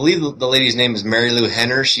I believe the lady's name is Mary Lou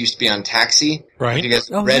Henner. She used to be on Taxi. Right. You guys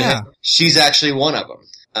read it. She's actually one of them.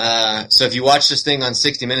 So if you watch this thing on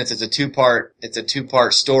 60 Minutes, it's a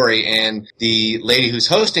two-part story, and the lady who's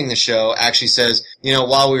hosting the show actually says,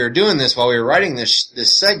 while we were writing this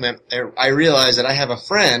segment, I realized that I have a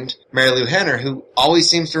friend, Mary Lou Henner, who always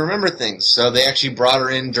seems to remember things. So they actually brought her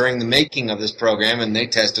in during the making of this program, and they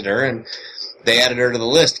tested her, and they added her to the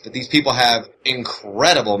list. But these people have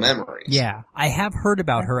incredible memories. Yeah, I have heard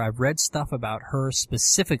about her. I've read stuff about her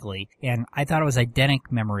specifically, and I thought it was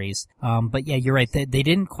eidetic memories. But yeah, you're right. They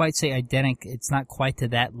didn't quite say eidetic. It's not quite to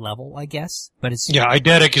that level, I guess. But it's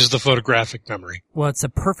eidetic is the photographic memory. Well, it's a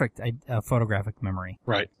perfect photographic memory.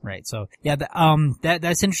 Right. Right. So yeah,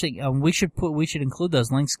 that's interesting. We should include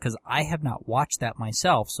those links because I have not watched that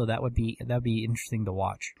myself. So that'd be interesting to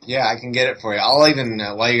watch. Yeah, I can get it for you. I'll even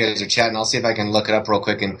while you guys are chatting, I'll see if I can look it up real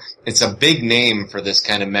quick. And it's a big name for this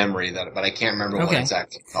kind of memory but I can't remember what it's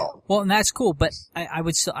actually called. Well, and that's cool, but I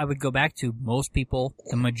would go back to most people,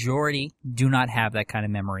 the majority do not have that kind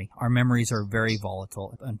of memory. Our memories are very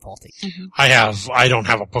volatile and faulty. Mm-hmm. I don't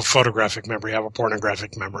have a photographic memory, I have a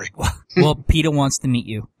pornographic memory. Well, PETA wants to meet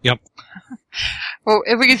you. Yep. Well,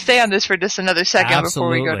 if we could stay on this for just another second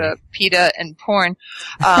Absolutely. Before we go to PETA and porn.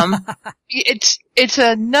 It's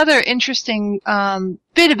another interesting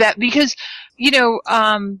bit about, because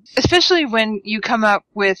especially when you come up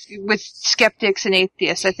with skeptics and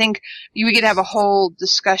atheists, I think we could have a whole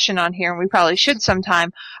discussion on here, and we probably should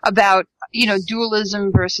sometime, about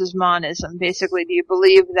dualism versus monism. Basically, do you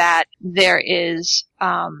believe that there is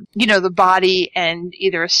the body and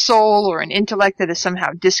either a soul or an intellect that is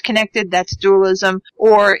somehow disconnected? That's dualism.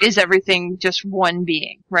 Or is everything just one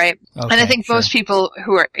being, right? Okay, and I think most people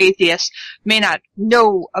who are atheists may not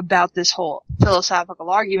know about this whole philosophical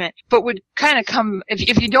argument, but would kind of come,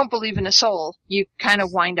 if you don't believe in a soul, you kind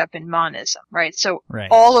of wind up in monism, right? So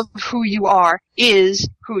all of who you are is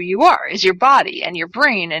who you are, is your body and your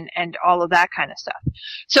brain and all of that kind of stuff.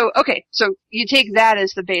 So you take that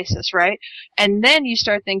as the basis, right? And then you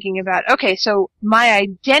start thinking about, okay, so my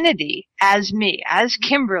identity as me, as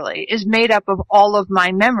Kimberly, is made up of all of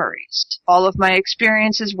my memories, all of my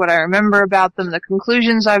experiences, what I remember about them, the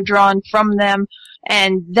conclusions I've drawn from them,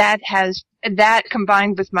 and that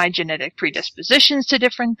combined with my genetic predispositions to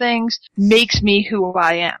different things makes me who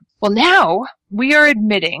I am. Well, now we are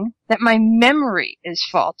admitting that my memory is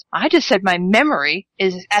fault. I just said my memory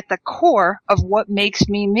is at the core of what makes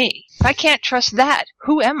me me. If I can't trust that,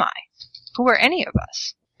 who am I? Who are any of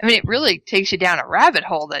us? I mean, it really takes you down a rabbit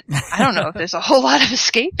hole that I don't know if there's a whole lot of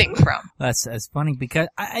escaping from. That's funny, because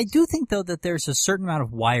I do think, though, that there's a certain amount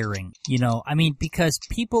of wiring, because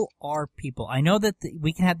people are people. I know that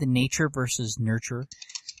we can have the nature versus nurture,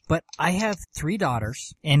 but I have 3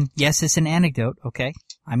 daughters, and yes, it's an anecdote, okay?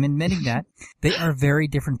 I'm admitting that. They are very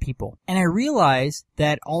different people. And I realize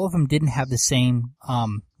that all of them didn't have the same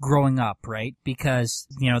growing up, right? Because,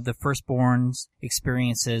 the firstborn's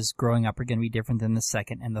experiences growing up are going to be different than the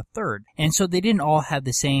second and the third. And so they didn't all have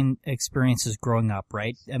the same experiences growing up,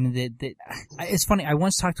 right? I mean, it's funny. I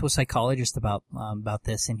once talked to a psychologist about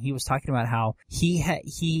this, and he was talking about how he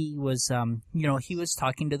was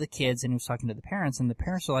talking to the kids and he was talking to the parents, and the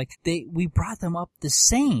parents were like, we brought them up the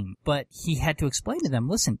same, but he had to explain to them,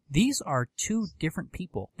 listen, these are 2 different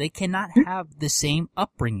people. They cannot have the same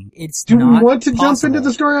upbringing. It's Do not we want to possible. jump into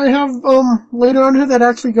the story I have later on here that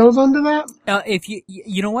actually goes onto that? If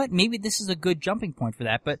you know what, maybe this is a good jumping point for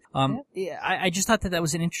that. But I just thought that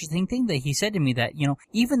was an interesting thing that he said to me, that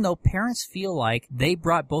even though parents feel like they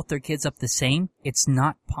brought both their kids up the same, it's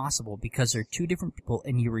not possible because they're 2 different people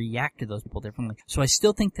and you react to those people differently. So I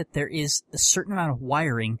still think that there is a certain amount of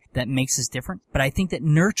wiring that makes us different, but I think that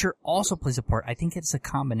nurture also plays a part. I think it's a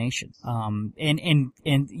combination. And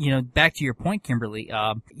you know, back to your point, Kimberly,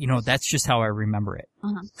 you know, that's just how I remember it.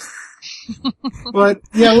 But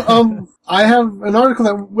yeah, I have an article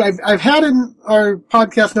that I've had in our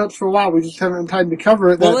podcast notes for a while. We just haven't had time to cover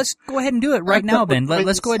it. Well, let's go ahead and do it right now then.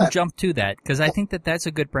 Let's go ahead and jump to that, because I think that that's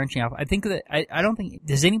a good branching off. I think that I don't think,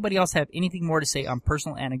 does anybody else have anything more to say on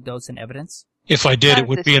personal anecdotes and evidence? If I did, it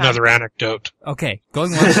would be another anecdote. Okay,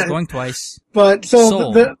 going once, going twice. But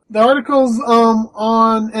so the article's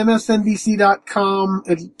on MSNBC.com.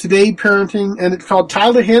 It's Today Parenting, and it's called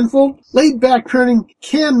 "Child a Handful: Laid Back Parenting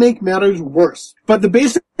Can Make Matters Worse." But the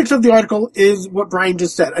basics of the article is what Brian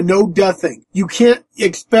just said, a no-duh thing. You can't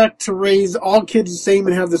expect to raise all kids the same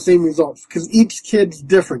and have the same results, because each kid's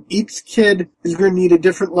different. Each kid is going to need a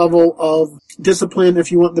different level of discipline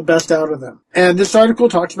if you want the best out of them. And this article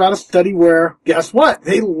talks about a study where, guess what?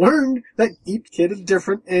 They learned that each kid is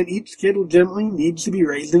different, and each kid legitimately needs to be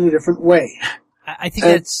raised in a different way. I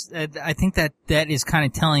think that is kind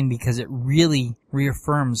of telling, because it really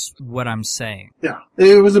reaffirms what I'm saying. Yeah.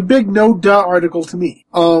 It was a big no-duh article to me.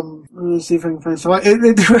 Let's see if I can find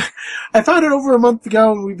it. I found it over a month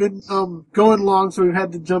ago, and we've been going along, so we've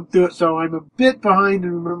had to jump through it, so I'm a bit behind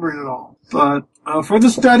in remembering it all. But for the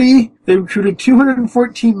study, they recruited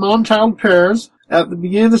 214 mom-child pairs. At the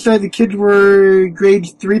beginning of the study, the kids were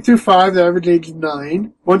grades 3 through 5, the average age of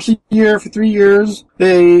 9. Once a year for 3 years,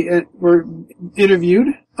 they were interviewed.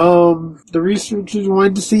 The researchers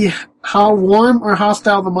wanted to see how warm or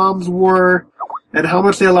hostile the moms were and how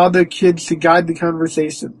much they allowed their kids to guide the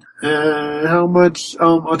conversation, and how much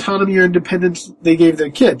autonomy or independence they gave their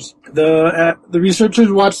kids. The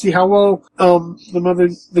researchers watched to see how well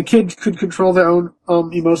the kids could control their own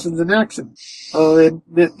emotions and actions, and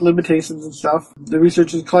limitations and stuff. The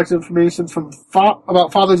researchers collected information from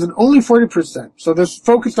about fathers in only 40%, so they're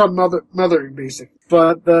focused on mothering, basically.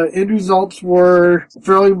 But the end results were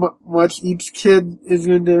fairly much each kid is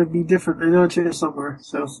going to be different. I know it's here somewhere.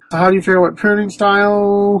 So how do you figure out what parenting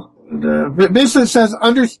style? Basically it says,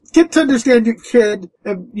 get to understand your kid,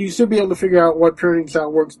 and you should be able to figure out what parenting style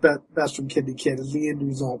works best from kid to kid is the end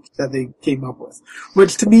result that they came up with.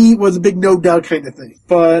 Which to me was a big no-doubt kind of thing.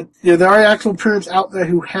 But, you know, there are actual parents out there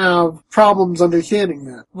who have problems understanding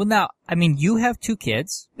that. Well, now, I mean, you have 2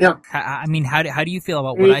 kids. Yeah. I mean, how do you feel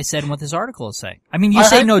about what I said and what this article is saying? I mean, you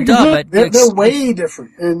say no duh, but they're way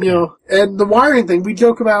different. And, you know, and the wiring thing, we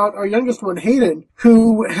joke about our youngest one, Hayden,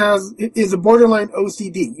 who is a borderline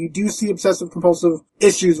OCD. You do see obsessive compulsive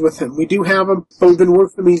issues with him. We do have him, but we've been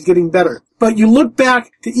working with him. He's getting better. But you look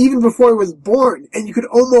back to even before he was born, and you could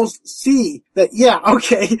almost see that, yeah,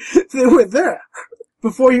 okay, they were there.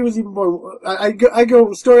 Before he was even born, I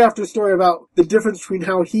go story after story about the difference between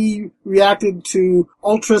how he reacted to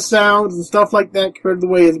ultrasounds and stuff like that compared to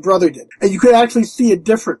the way his brother did. And you could actually see a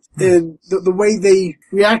difference in the way they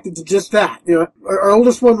reacted to just that. You know, our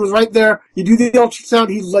oldest one was right there. You do the ultrasound,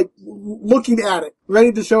 he's like looking at it,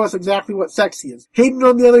 ready to show us exactly what sex he is. Hayden,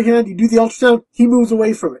 on the other hand, you do the ultrasound, he moves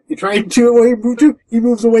away from it. You try and do it where he moves to, he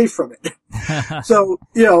moves away from it. So,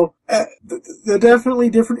 you know, they're definitely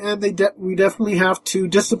different, and we definitely have to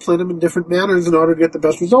discipline them in different manners in order to get the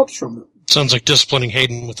best results from them. Sounds like disciplining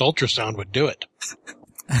Hayden with ultrasound would do it.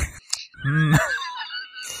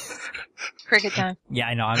 Cricket time. Yeah,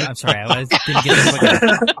 I know. I'm sorry. I didn't get it quick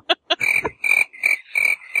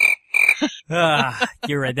enough.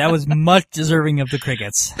 You're right. That was much deserving of the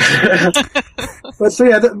crickets. But so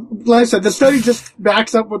yeah, like I said, the study just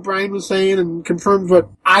backs up what Brian was saying and confirms what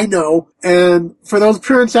I know. And for those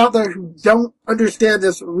parents out there who don't understand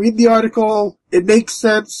this, read the article. It makes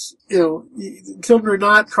sense. You know, children are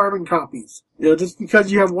not carbon copies. You know, just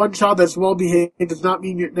because you have one child that's well behaved does not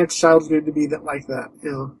mean your next child is going to be like that.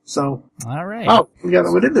 You know, so. All right. Oh, we got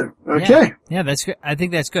that one in there. Okay. Yeah, that's good. I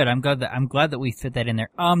think that's good. I'm glad that we fit that in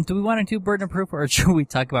there. Do we want to do burden of proof, or should we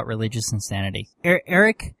talk about religious insanity?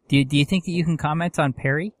 Eric, do you think that you can comment on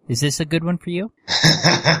Perry? Is this a good one for you?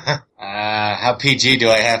 How PG do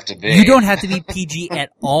I have to be? You don't have to be PG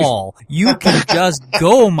at all. You can just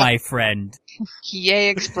go, my friend. Yay,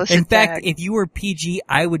 explicit. In fact, tag. if you were PG,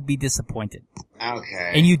 I would be disappointed.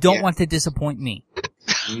 Okay. And you don't want to disappoint me.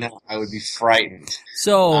 No, I would be frightened.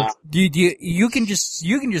 So, you can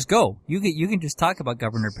just go. You can just talk about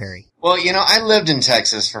Governor Perry. Well, you know, I lived in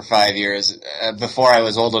Texas for 5 years before I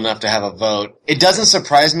was old enough to have a vote. It doesn't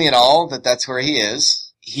surprise me at all that that's where he is.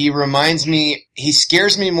 He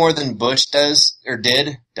scares me more than Bush does,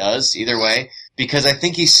 either way, because I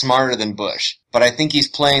think he's smarter than Bush, but I think he's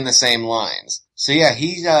playing the same lines. So yeah,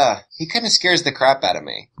 he kind of scares the crap out of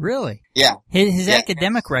me. Really? Yeah. His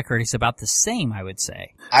academic record is about the same, I would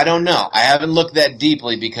say. I don't know. I haven't looked that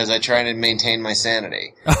deeply because I try to maintain my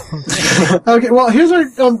sanity. Okay, well, here's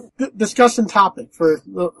our discussion topic for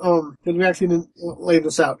because we actually didn't lay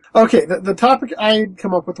this out. Okay, the topic I'd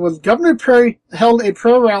come up with was Governor Perry held a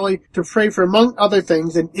prayer rally to pray for, among other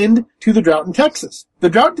things, an end to the drought in Texas. The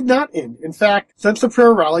drought did not end. In fact, since the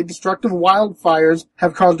prayer rally, destructive wildfires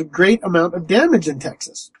have caused a great amount of damage in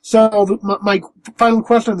Texas. So my final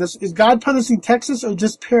question on this, is God punishing Texas or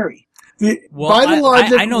just Perry? Well,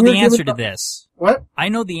 I know the answer to this. What? I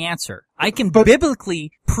know the answer. I can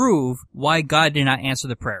biblically prove why God did not answer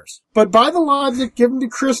the prayers. But by the logic given to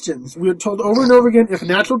Christians, we are told over and over again, if a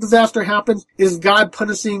natural disaster happens, is God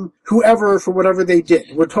punishing whoever for whatever they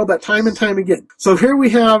did? We're told that time and time again. So here we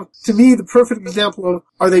have, to me, the perfect example of,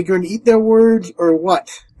 are they going to eat their words or what?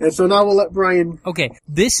 And so now we'll let Brian... Okay,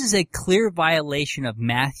 this is a clear violation of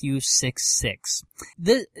Matthew 6:6.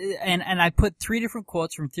 And I put 3 different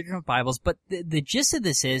quotes from 3 different Bibles, but the gist of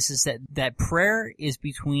this is that prayer is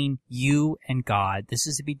between you and God. This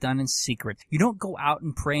is to be done in secret. You don't go out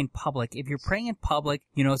and pray in public. If you're praying in public,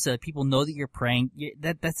 so that people know that you're praying,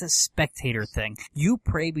 that's a spectator thing. You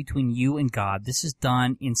pray between you and God. This is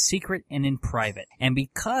done in secret and in private. And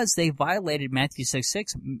because they violated Matthew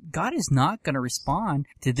 6:6, God is not going to respond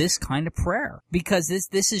to this kind of prayer, because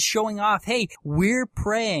this is showing off, hey, we're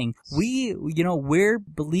praying. We're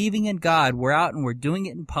believing in God. We're out and we're doing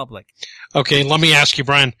it in public. Okay, let me ask you,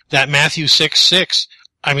 Brian, that Matthew 6:6,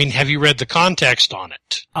 I mean, have you read the context on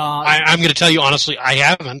it? I'm going to tell you honestly, I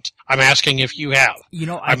haven't. I'm asking if you have.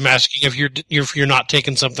 I'm asking if you're not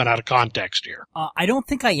taking something out of context here. I don't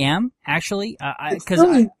think I am, actually. It's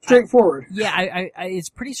really straightforward. It's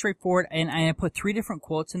pretty straightforward, and I put 3 different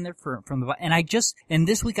quotes in there from the, and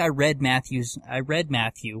this week I read Matthew,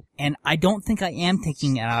 and I don't think I am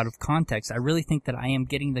taking it out of context. I really think that I am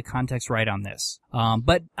getting the context right on this.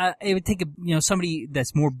 But it would take somebody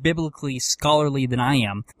that's more biblically scholarly than I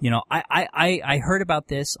am. I heard about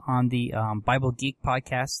this on the Bible Geek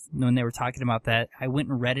podcast when they were talking about that. I went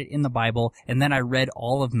and read it in the Bible, and then I read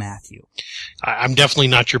all of Matthew. I'm definitely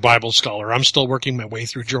not your Bible scholar. I'm still working my way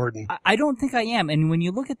through Jordan. I don't think I am. And when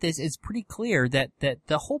you look at this, it's pretty clear that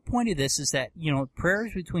the whole point of this is that, prayer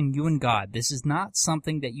is between you and God. This is not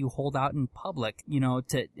something that you hold out in public,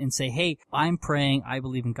 and say, hey, I'm praying, I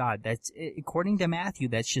believe in God. That's, according to Matthew,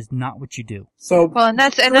 that's just not what you do. And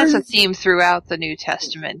that's a theme throughout the New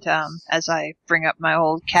Testament, as I bring up my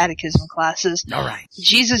old catechism classes. All right.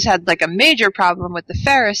 Jesus had a major problem with the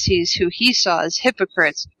Pharisees, who he saw as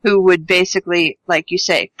hypocrites, who would basically, like you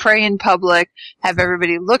say, pray in public, have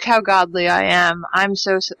everybody look how godly I am, I'm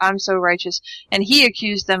so righteous, and he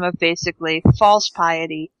accused them of basically false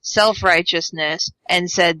piety, self-righteousness,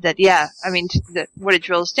 and said that, what it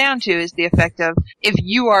drills down to is the effect of, if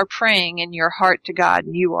you are praying in your heart to God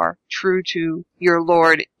and you are true to your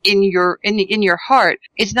Lord in your heart,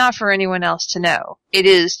 it's not for anyone else to know. It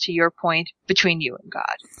is, to your point, between you and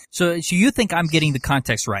God. So you think I'm getting the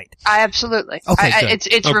context right? Absolutely. Okay, it's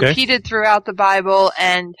okay. Repeated throughout the Bible,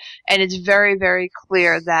 and it's very, very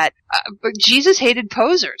clear that but Jesus hated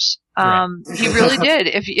posers. Right. He really did.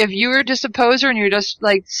 If you were just a poser and you're just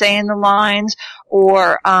saying the lines,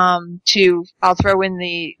 or I'll throw in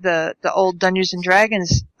the old Dungeons and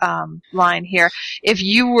Dragons line here. If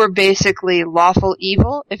you were basically lawful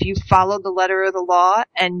evil, if you followed the letter of the law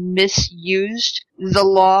and misused the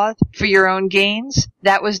law for your own gains,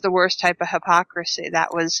 that was the worst type of hypocrisy.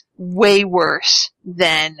 That was way worse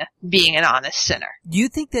than being an honest sinner. Do you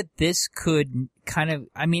think that this could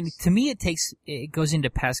to me it goes into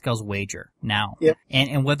Pascal's wager now. Yep.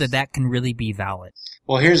 And whether that can really be valid.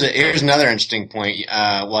 Well, here's another interesting point.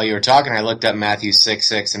 While you were talking, I looked up Matthew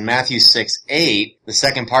 6:6, and Matthew 6:8, the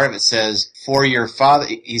second part of it says, for your father,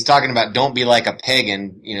 he's talking about don't be like a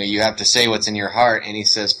pagan, you have to say what's in your heart, and he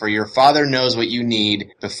says, for your father knows what you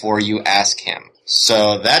need before you ask him.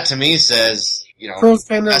 So that to me says,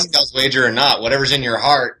 Pascal's wager or not, whatever's in your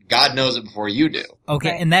heart, God knows it before you do.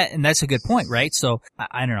 Okay, and that's a good point, right? So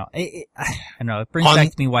I don't know. I don't know. It brings back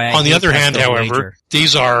to me why. On the other hand, however,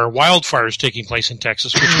 these are wildfires taking place in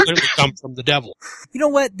Texas, which clearly come from the devil. You know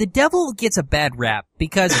what? The devil gets a bad rap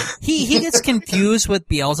because he gets confused with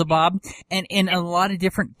Beelzebub and a lot of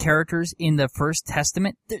different characters in the First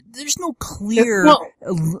Testament. There's no clear,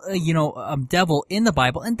 devil in the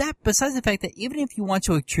Bible, and that besides the fact that even if you want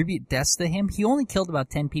to attribute deaths to him, he only killed about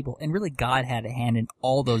 10 people, and really God had a hand in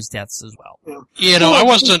all those deaths as well. I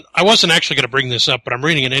wasn't actually going to bring this up, but I'm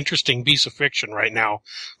reading an interesting piece of fiction right now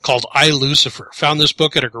called I, Lucifer. Found this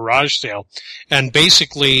book at a garage sale, and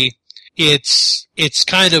basically it's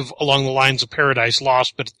kind of along the lines of Paradise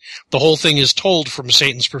Lost, but the whole thing is told from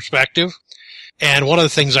Satan's perspective. And one of the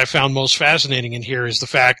things I found most fascinating in here is the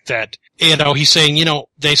fact that, he's saying,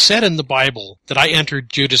 they said in the Bible that I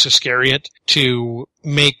entered Judas Iscariot to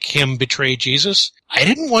make him betray Jesus. I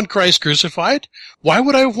didn't want Christ crucified. Why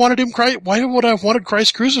would I have wanted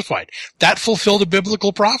Christ crucified? That fulfilled a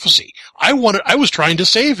biblical prophecy. I was trying to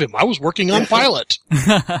save him. I was working on Pilate.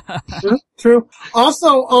 True.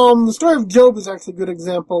 Also, the story of Job is actually a good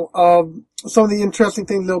example of some of the interesting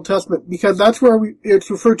things in the Old Testament, because that's where it's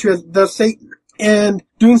referred to as the Satan. And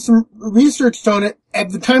doing some research on it, at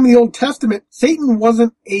the time of the Old Testament, Satan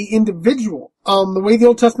wasn't a individual. The way the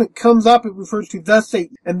Old Testament comes up, it refers to the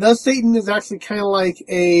Satan. And the Satan is actually kind of like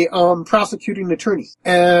a prosecuting attorney.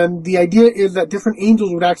 And the idea is that different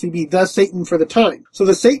angels would actually be the Satan for the time. So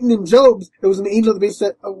the Satan in Job's, it was an angel that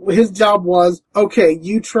basically his job was, okay,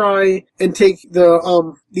 you try and take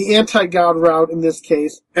the anti-God route in this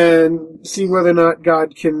case and see whether or not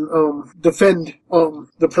God can defend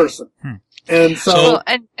the person. And so,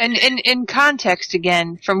 and in context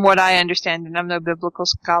again, from what I understand, and I'm no biblical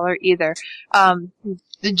scholar either,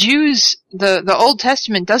 the Jews, the Old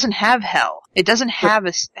Testament doesn't have hell. It doesn't have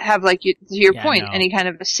like to your point, any kind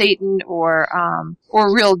of a Satan or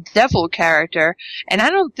real devil character. And I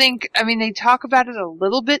don't think, they talk about it a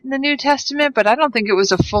little bit in the New Testament, but I don't think it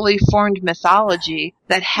was a fully formed mythology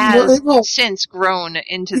that has since grown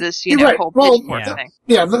into this, whole pitchfork thing.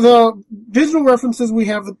 Yeah, the visual references we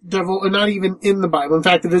have the devil are not even in the Bible. In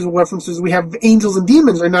fact, the visual references we have angels and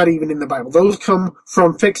demons are not even in the Bible. Those come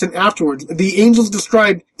from fiction afterwards. The angels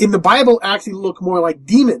described in the Bible actually look more like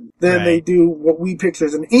demons than they do what we picture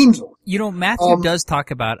as an angel. Matthew does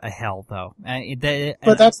talk about a hell, though.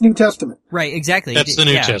 But that's New Testament. Right, exactly. That's the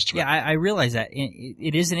New Testament. Yeah, I realize that.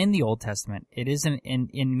 It isn't in the Old Testament. It isn't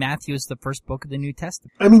in Matthew. It's the first book of the New Testament.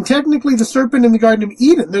 Technically, the serpent in the Garden of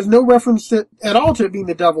Eden, there's no reference at all to it being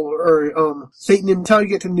the devil or Satan until you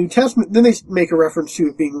get to the New Testament. Then they make a reference to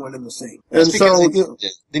it being one and the same. That's because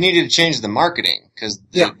they needed to change the marketing, because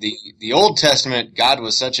the Old Testament, God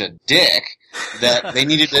was such a dick that they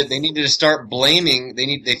needed to start blaming.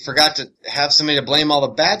 They forgot to have somebody to blame all the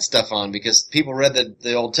bad stuff on, because people read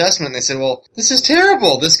the Old Testament and they said, well, this is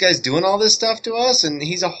terrible. This guy's doing all this stuff to us and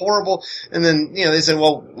he's a horrible, and then, they said,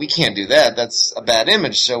 well, we can't do that. That's a bad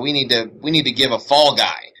image. So we need to give a fall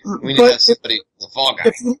guy. We need to have somebody as a fall guy.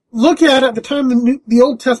 If you look at it, at the time the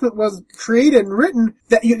Old Testament was created and written,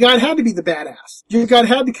 that God had to be the badass. God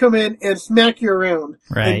had to come in and smack you around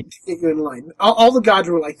and get you in line. All the gods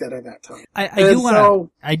were like that at that time.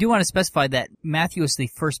 I do want to specify that Matthew is the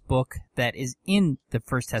first book that is in the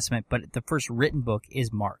First Testament, but the first written book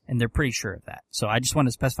is Mark, and they're pretty sure of that. So I just want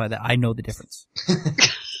to specify that I know the difference.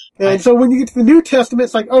 And so when you get to the New Testament,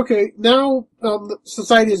 it's like, okay, now the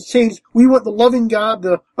society has changed. We want the loving God,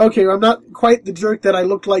 I'm not quite the jerk that I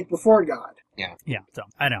looked like before God. Yeah. So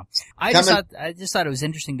I know. I just thought it was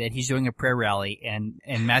interesting that he's doing a prayer rally, and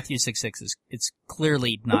Matthew 6:6 it's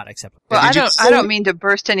clearly not acceptable. Well, I don't mean to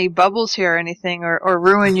burst any bubbles here or anything, or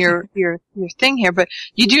ruin your thing here, but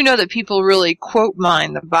you do know that people really quote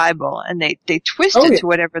mine the Bible, and they twist it to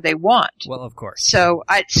whatever they want. Well, of course. So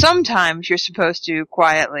sometimes you're supposed to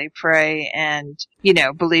quietly pray and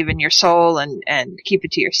believe in your soul and keep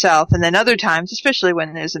it to yourself, and then other times, especially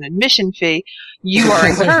when there's an admission fee, you are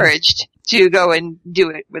encouraged to go and do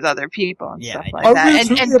it with other people and stuff like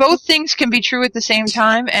that. And both things can be true at the same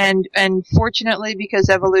time, and fortunately, because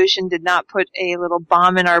evolution did not put a little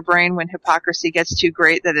bomb in our brain when hypocrisy gets too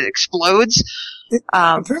great that it explodes,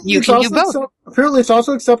 you can do both. Apparently it's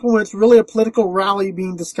also acceptable when it's really a political rally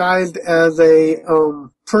being disguised as a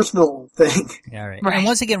personal thing. Yeah, right. And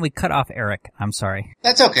once again, we cut off Eric. I'm sorry.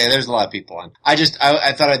 That's okay. There's a lot of people on. I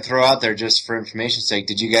thought I'd throw out there just for information's sake.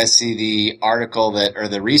 Did you guys see the article or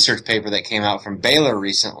the research paper that came out from Baylor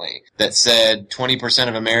recently that said 20%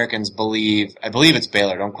 of Americans believe, I believe it's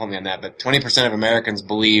Baylor, don't quote me on that, but 20% of Americans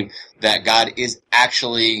believe that God is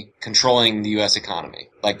actually controlling the U.S. economy.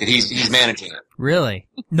 Like that he's managing it. Really?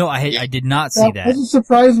 No, I did not see that. That doesn't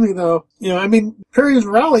surprise me though. Perry's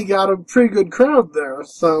rally got a pretty good crowd there,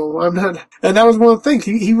 so I'm not, and that was one of the things.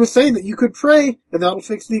 He was saying that you could pray and that'll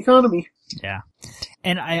fix the economy. Yeah.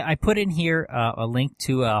 And I put in here a link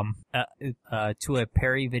to a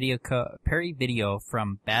Perry video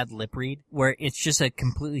from Bad Lip Read, where it's just a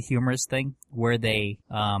completely humorous thing where they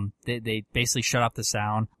basically shut off the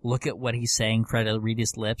sound, look at what he's saying, try to read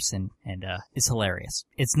his lips, and it's hilarious.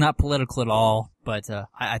 It's not political at all. But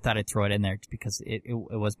I thought I'd throw it in there because it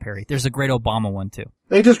was Perry. There's a great Obama one, too.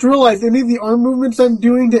 I just realized any of the arm movements I'm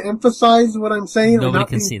doing to emphasize what I'm saying are Nobody not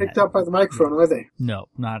can being see picked that. up by the microphone, are they? No,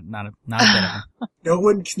 not a bit of them. No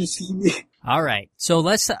one can see me. All right. So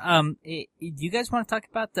let's, do you guys want to talk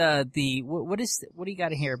about what do you got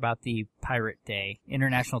to hear about the Pirate Day,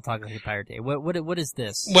 International Talk Like a Pirate Day? What is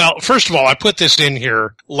this? Well, first of all, I put this in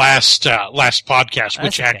here last podcast,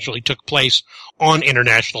 which actually took place on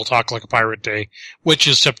International Talk Like a Pirate Day, which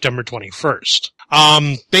is September 21st.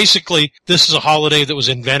 Basically, this is a holiday that was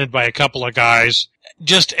invented by a couple of guys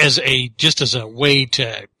just as a way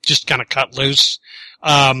to just kind of cut loose.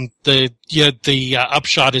 The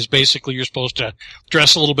upshot is basically you're supposed to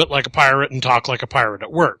dress a little bit like a pirate and talk like a pirate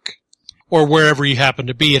at work or wherever you happen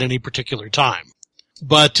to be at any particular time.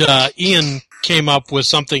 But Ian came up with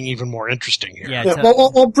something even more interesting here. Yeah,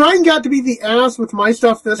 well, Brian got to be the ass with my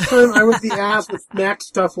stuff this time. I was the ass with Mac's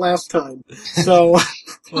stuff last time. So,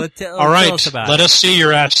 all right, let us see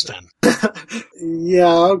your ass then.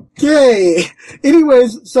 Yeah, okay.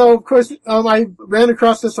 Anyways, so of course, I ran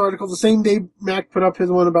across this article the same day Mac put up his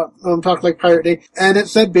one about Talk Like Pirate Day, and it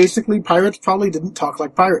said basically pirates probably didn't talk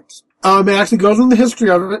like pirates. It actually goes into the history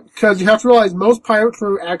of it, because you have to realize most pirates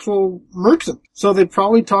were actual merchants. So they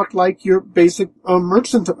probably talked like your basic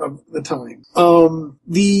merchant of the time.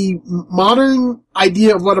 The modern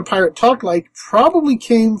idea of what a pirate talked like probably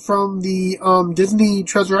came from the Disney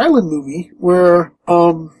Treasure Island movie, where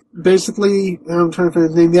basically, I'm trying to find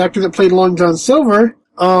his name, the actor that played Long John Silver,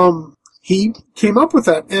 he came up with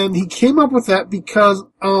that. And he came up with that because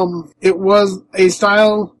it was a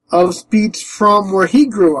style of speech from where he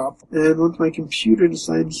grew up. And once my computer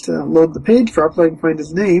decides to load the page properly, I can find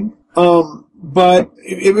his name. But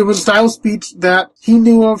it was a style of speech that he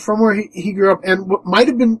knew of from where he grew up, and what might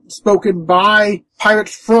have been spoken by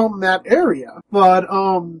pirates from that area. But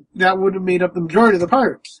that would have made up the majority of the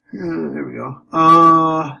pirates. There we go.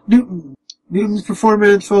 Newton's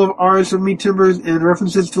performance, full of R's of meat timbers and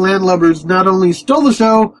references to landlubbers, not only stole the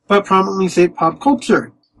show, but prominently shaped pop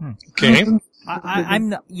culture. Okay.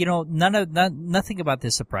 I'm, nothing about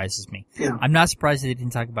this surprises me. Yeah. I'm not surprised that they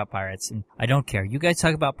didn't talk about pirates, and I don't care. You guys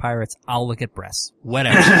talk about pirates, I'll look at breasts.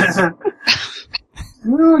 Whatever.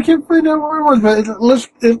 No, I can't find out where it was,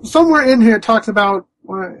 but somewhere in here it talks about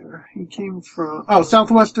where he came from. Oh,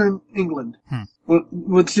 southwestern England.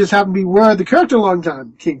 Which just happened to be where the character Long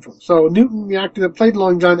John came from. So Newton, the actor that played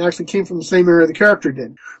Long John, actually came from the same area the character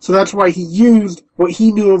did. So that's why he used what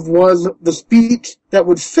he knew of was the speech that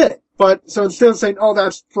would fit. But, so instead of saying, oh,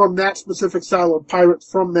 that's from that specific style of pirate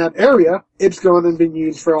from that area, it's gone and been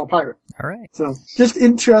used for all pirates. All right. So, just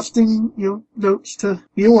interesting, notes to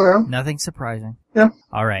be aware of. Nothing surprising. Yeah.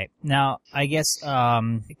 All right. Now, I guess,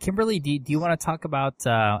 Kimberly, do you want to talk about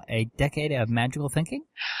a decade of magical thinking?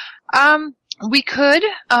 We could.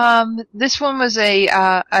 This one was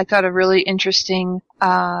I thought a really interesting,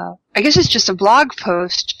 I guess it's just a blog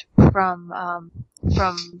post from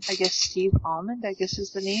I guess Steve Almond, I guess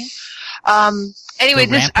is the name. Anyway,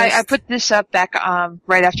 I put this up back,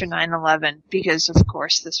 right after 9/11 because of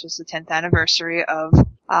course this was the 10th anniversary of,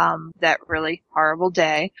 that really horrible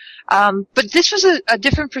day. But this was a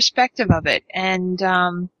different perspective of it and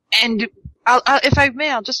if I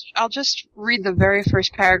may, I'll just read the very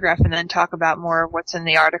first paragraph and then talk about more of what's in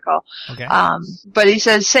the article. Okay. But he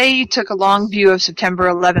says, say you took a long view of September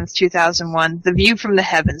 11th, 2001, the view from the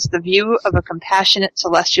heavens, the view of a compassionate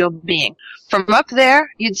celestial being. From up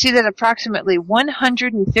there, you'd see that approximately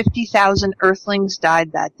 150,000 Earthlings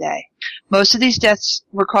died that day. Most of these deaths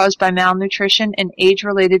were caused by malnutrition and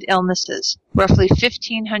age-related illnesses. Roughly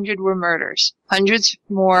 1,500 were murders. Hundreds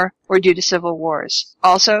more were due to civil wars.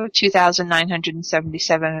 Also,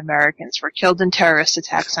 2,977 Americans were killed in terrorist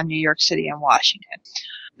attacks on New York City and Washington.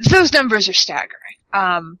 Those numbers are staggering.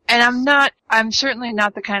 And I'm certainly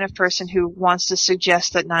not the kind of person who wants to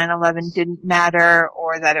suggest that 9/11 didn't matter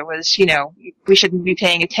or that it was, we shouldn't be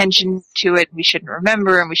paying attention to it, we shouldn't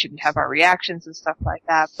remember, and we shouldn't have our reactions and stuff like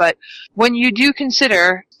that. But when you do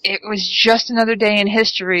consider it was just another day in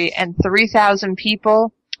history and 3,000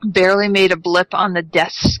 people barely made a blip on the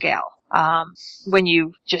death scale. When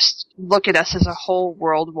you just look at us as a whole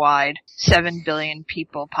worldwide 7 billion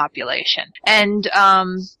people population. And,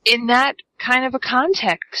 in that kind of a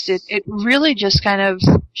context, it really just kind of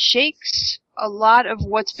shakes a lot of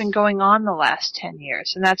what's been going on the last 10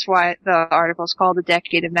 years. And that's why the article is called A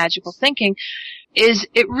Decade of Magical Thinking, is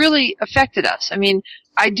it really affected us. I mean,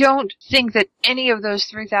 I don't think that any of those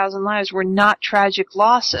 3,000 lives were not tragic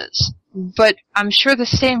losses. But I'm sure the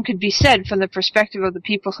same could be said from the perspective of the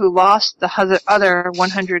people who lost the other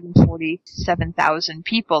 147,000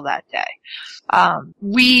 people that day.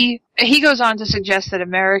 He goes on to suggest that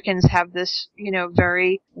Americans have this,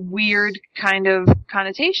 very weird kind of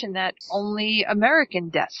connotation that only American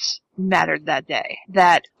deaths mattered that day.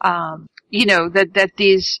 That, that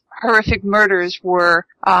these horrific murders were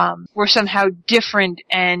somehow different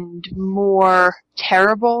and more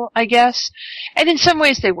terrible, I guess. And in some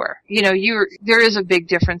ways they were. There is a big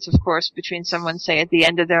difference, of course, between someone, say, at the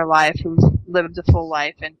end of their life who's lived a full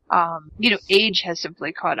life and, age has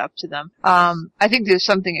simply caught up to them. I think there's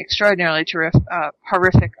something extraordinarily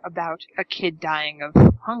horrific about a kid dying of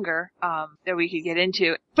hunger, that we could get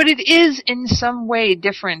into. But it is in some way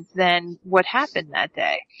different than what happened that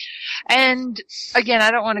day. And again,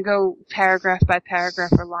 I don't want to go paragraph by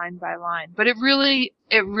paragraph or line by line, but it really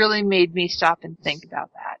made me stop and think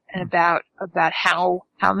about that and about how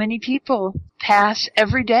many people pass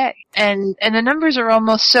every day. And the numbers are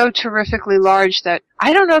almost so terrifically large that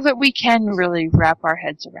I don't know that we can really wrap our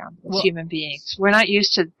heads around as human beings. We're not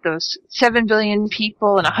used to those 7 billion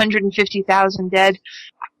people and 150,000 dead.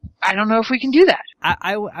 I don't know if we can do that.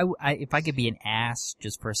 If I could be an ass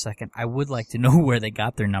just for a second, I would like to know where they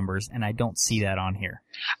got their numbers, and I don't see that on here.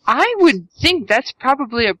 I would think that's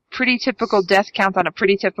probably a pretty typical death count on a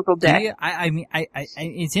pretty typical day. Yeah, I mean,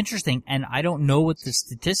 it's interesting, and I don't know what the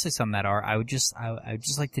statistics on that are. I would just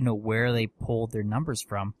like to know where they pulled their numbers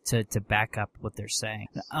from to back up what they're saying.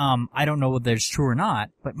 I don't know whether it's true or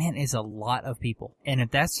not, but man, it's a lot of people. And if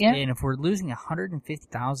if we're losing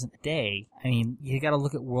 150,000 a day, I mean, you got to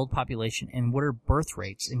look at world population and what are birth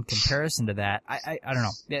rates in comparison to that. I don't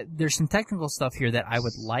know. There's some technical stuff here that I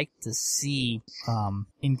would like to see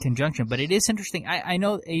in conjunction, but it is interesting. I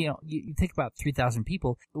know, you think about 3,000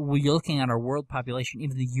 people. When you're looking at our world population,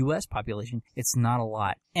 even the U.S. population, it's not a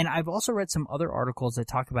lot. And I've also read some other articles that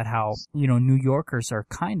talk about how, New Yorkers are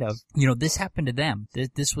kind of, this happened to them.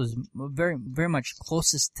 This was very, very much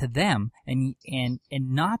closest to them and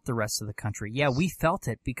not the rest of the country. Yeah, we felt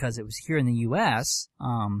it because it was here in the U.S.,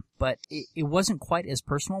 but it wasn't quite as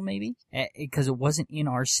personal, maybe, because it wasn't in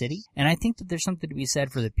our city. And I think that there's something to be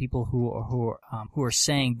said for the people who are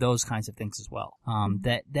saying those kinds of things as well.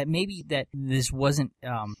 That maybe that this wasn't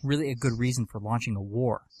really a good reason for launching a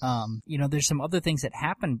war. There's some other things that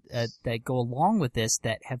happened that go along with this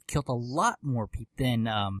that have killed a lot more people than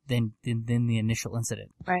the initial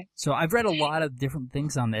incident. Right. So I've read a lot of different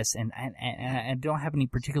things on this, and I don't have any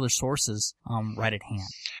particular sources right at hand.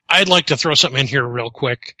 I'd like to throw something in here real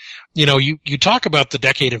quick. You talk about the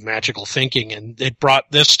decade of magical thinking, and it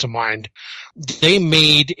brought this to mind. They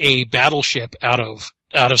made a battleship out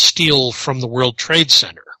of steel from the World Trade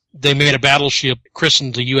Center. They made a battleship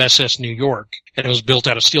christened the USS New York, and it was built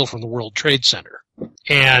out of steel from the World Trade Center.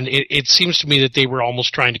 And it seems to me that they were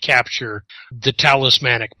almost trying to capture the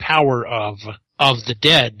talismanic power of the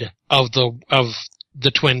dead of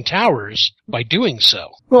the Twin Towers by doing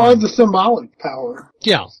so. Well, the symbolic power.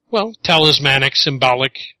 Yeah. Well, talismanic,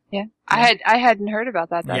 symbolic. Yeah. I hadn't heard about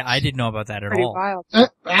that. That's I didn't know about that at pretty all. Wild.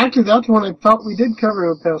 Actually, that's one I thought we did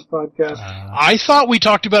cover in a past podcast. I thought we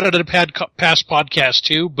talked about it at a past podcast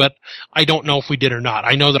too, but I don't know if we did or not.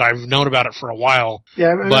 I know that I've known about it for a while. Yeah,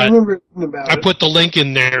 I remember about it. I put the link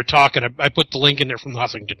in there I put the link in there from the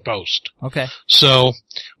Huffington Post. Okay. So,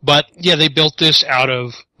 but yeah, they built this out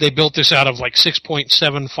of like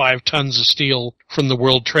 6.75 tons of steel from the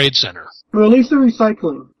World Trade Center. Well, at least they're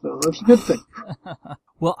recycling, so that's a good thing.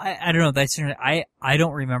 Well, I don't know. I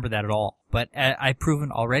don't remember that at all. But I've proven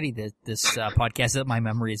already that this podcast that my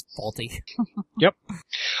memory is faulty. Yep.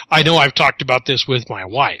 I know I've talked about this with my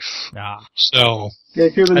wife. So I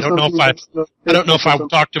don't know if I've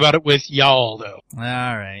talked about it with y'all though.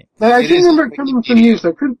 All right. I can't remember it coming from you, so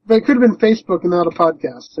it could have been Facebook and not a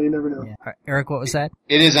podcast, so you never know. Yeah. Eric, what was that?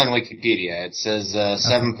 It is on Wikipedia. It says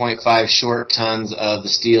 7.5 short tons of the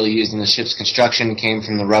steel used in the ship's construction came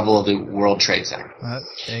from the rubble of the World Trade Center.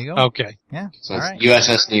 There you go. Okay. Yeah. So it's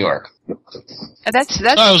USS New York. That's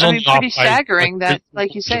pretty staggering that,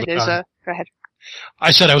 like you say, there's a... Go ahead.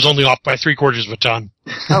 I said I was only off by 3/4 of a ton.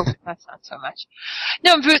 Oh, that's not so much.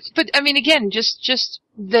 No, but I mean, again, just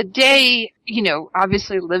the day,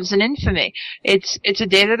 obviously lives in infamy. It's a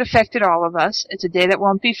day that affected all of us. It's a day that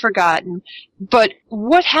won't be forgotten. But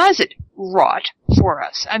what has it wrought for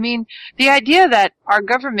us? I mean, the idea that our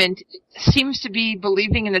government seems to be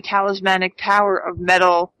believing in the talismanic power of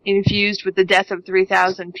metal infused with the death of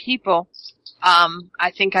 3,000 people.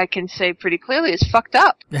 I think I can say pretty clearly it's fucked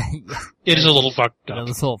up. It is a little fucked up.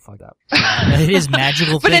 It is a little fucked up. It is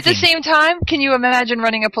magical But thinking. at the same time, can you imagine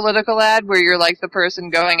running a political ad where you're like the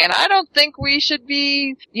person going, and I don't think we should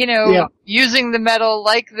be, using the metal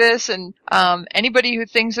like this, and anybody who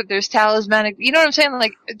thinks that there's talismanic, you know what I'm saying?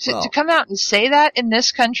 Like, to come out and say that in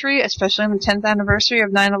this country, especially on the 10th anniversary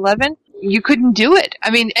of 9/11, you couldn't do it.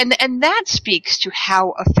 I mean, and that speaks to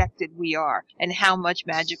how affected we are and how much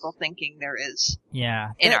magical thinking there is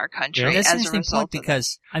in our country that's as an a interesting result point of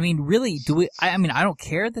because, I mean, really, I don't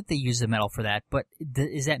care that they use the metal for that, but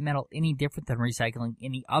is that metal any different than recycling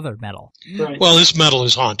any other metal? Right. Well, this metal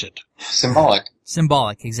is haunted.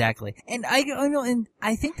 Symbolic, exactly. And I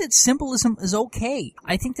think that symbolism is okay.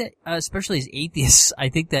 I think that, especially as atheists, I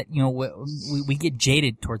think that, we get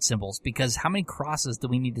jaded towards symbols because how many crosses do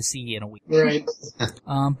we need to see in a week? Right.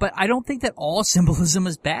 But I don't think that all symbolism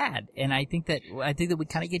is bad. And I think that we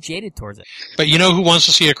kind of get jaded towards it. But you know who wants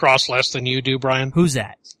to see a cross less than you do, Brian? Who's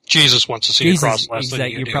that? Jesus wants to see a cross less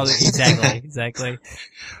than you do. Exactly.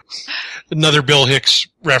 Another Bill Hicks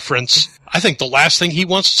reference. I think the last thing he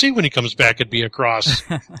wants to see when he comes back would be a cross.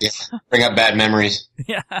 Bring up bad memories.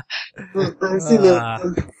 Yeah. I've seen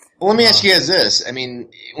that. Well, let me ask you guys this. I mean,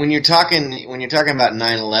 when you're talking about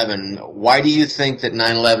 9/11, why do you think that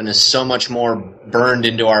 9/11 is so much more burned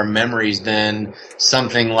into our memories than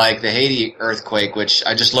something like the Haiti earthquake, which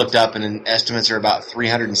I just looked up and estimates are about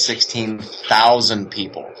 316,000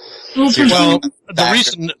 people. Well,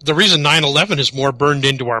 the reason 9/11 is more burned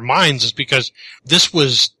into our minds is because this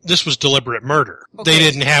was deliberate murder. Okay. They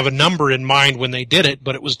didn't have a number in mind when they did it,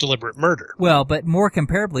 but it was deliberate murder. Well, but more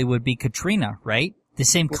comparably would be Katrina, right? The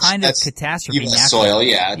same kind of catastrophe. U.S. soil,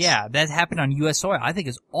 yeah. Yeah, that happened on U.S. soil. I think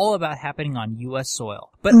it's all about happening on U.S.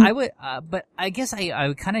 soil. But I guess I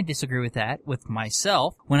would kind of disagree with that with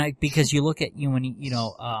myself because you look at it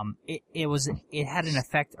had an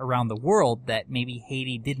effect around the world that maybe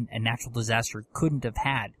Haiti didn't, a natural disaster couldn't have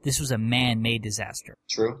had. This was a man-made disaster.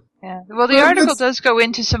 True. Yeah. Well, the article does go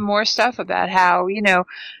into some more stuff about how,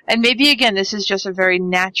 and maybe again, this is just a very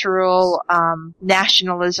natural,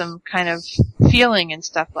 nationalism kind of feeling and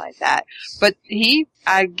stuff like that. But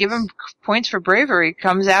I give him points for bravery,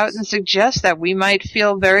 comes out and suggests that we might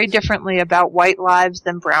feel very differently about white lives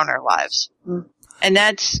than browner lives. Mm. And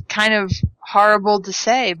that's kind of horrible to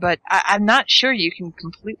say, but I'm not sure you can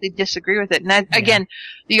completely disagree with it. And again,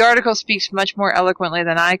 the article speaks much more eloquently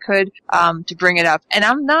than I could, to bring it up. And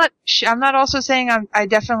I'm not also saying I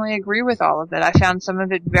definitely agree with all of it. I found some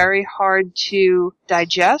of it very hard to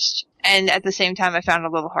digest. And at the same time, I found it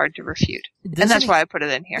a little hard to refute. And that's why I put it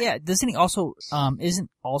in here. Yeah, doesn't he also, isn't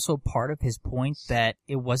also part of his point that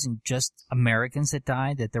it wasn't just Americans that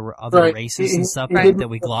died, that there were other races and stuff that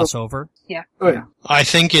we gloss over? Yeah. Oh, yeah. I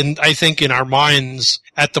think in our minds,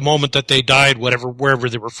 at the moment that they died, wherever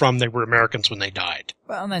they were from, they were Americans when they died.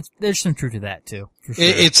 Well, there's some truth to that too. For sure.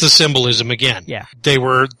 It's the symbolism again. Yeah. They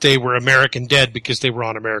were American dead because they were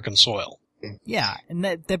on American soil. Yeah, and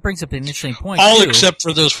that brings up an interesting point. All too. Except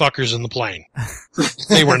for those fuckers in the plane.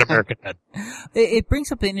 They weren't American dead. It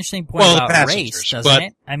brings up an interesting point about race, doesn't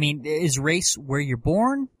it? I mean, is race where you're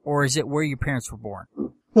born, or is it where your parents were born?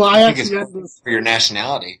 Well, I think it's for your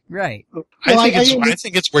nationality. Right. I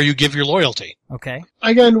think it's where you give your loyalty. Okay.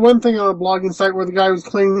 I got one thing on a blogging site where the guy was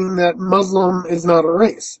claiming that Muslim is not a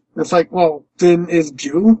race. It's like, well, then is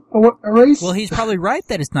Jew a race? Well, he's probably right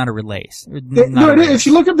that it's not a race. If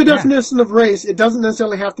you look at the definition of race, it doesn't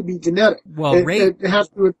necessarily have to be genetic. Well, it has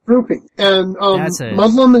to do with grouping. And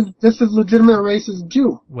Muslim is just as legitimate a race as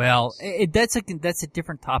Jew. Well, that's a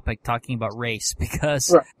different topic, talking about race,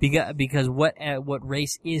 because what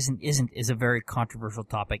race is and isn't is a very controversial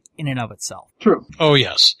topic in and of itself. True. Oh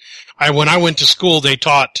yes, when I went to school, they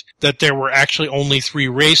taught that there were actually only 3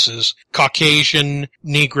 races: Caucasian,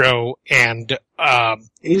 Negro, and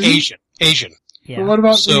Asian. Yeah. Well, what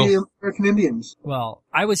about the American Indians? Well,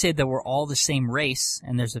 I would say that we're all the same race,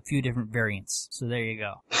 and there's a few different variants. So there you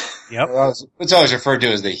go. Yep. It's always referred to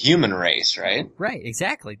as the human race, right? Right,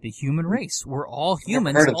 exactly. The human race. We're all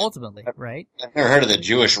humans, ultimately, right? I've never heard of the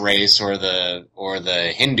Jewish race or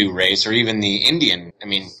the Hindu race or even the Indian. I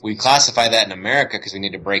mean, we classify that in America because we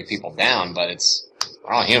need to break people down, but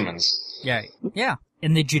we're all humans. Yeah, yeah.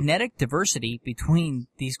 And the genetic diversity between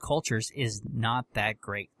these cultures is not that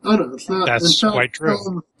great. Oh, no, it's not. That's quite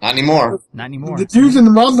true. Not anymore. Not anymore. The Jews and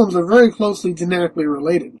the Muslims are very closely genetically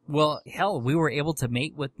related. Well, hell, we were able to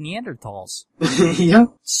mate with Neanderthals. Yeah.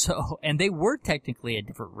 So, and they were technically a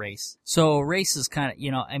different race. So race is kind of,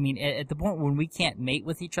 I mean, at the point when we can't mate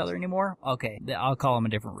with each other anymore, okay, I'll call them a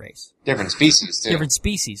different race. Different species, too. Different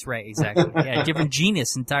species, right, exactly. Yeah, different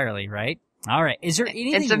genus entirely, right? All right. Is there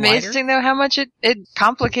anything It's amazing, though, how much it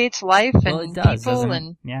complicates life and it does, people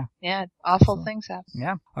and yeah, awful things happen.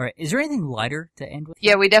 Yeah. All right. Is there anything lighter to end with?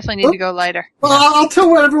 Yeah, we definitely need to go lighter. Well, I'll tell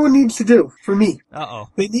what everyone needs to do for me. Uh-oh.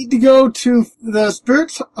 They need to go to the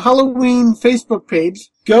Spirits Halloween Facebook page.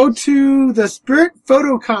 Go to the Spirit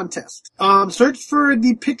Photo Contest. Search for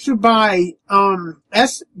the picture by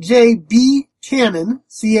SJB Cannon,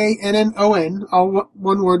 Cannon, all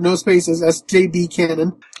one word, no spaces, SJB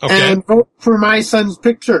Cannon. Okay. And vote for my son's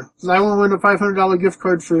picture, because I want to win a $500 gift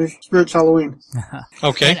card for Spirits Halloween.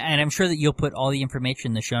 Okay. And I'm sure that you'll put all the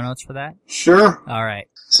information in the show notes for that? Sure. All right.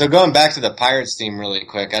 So going back to the Pirates theme really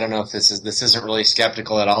quick, I don't know if this isn't really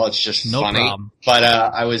skeptical at all. It's just No funny. problem. But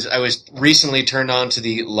I was recently turned on to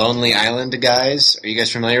the Lonely Island guys. Are you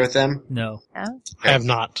guys familiar with them? No. I have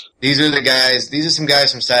not. These are some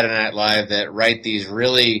guys from Saturday Night Live that write these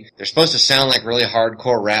they're supposed to sound like really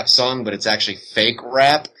hardcore rap song, but it's actually fake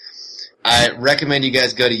rap. I recommend you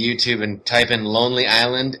guys go to YouTube and type in Lonely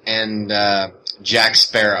Island and Jack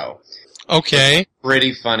Sparrow. Okay.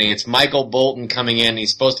 Pretty funny. It's Michael Bolton coming in.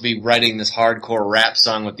 He's supposed to be writing this hardcore rap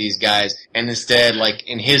song with these guys, and instead, like,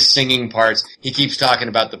 in his singing parts, he keeps talking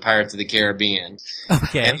about the Pirates of the Caribbean.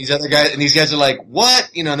 Okay. And these guys are like,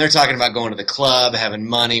 what? You know, and they're talking about going to the club, having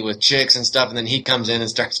money with chicks and stuff, and then he comes in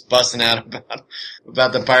and starts busting out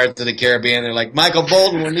about the Pirates of the Caribbean. They're like, Michael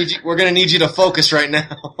Bolton, we're gonna need you to focus right now.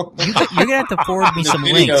 You're gonna have to forward me some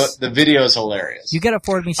links. The video is hilarious. You gotta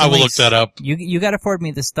forward me some I will links. look that up. You gotta forward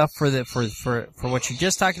me the stuff for what you're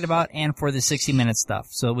just talking about and for the 60 minute stuff,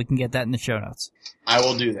 so we can get that in the show notes. I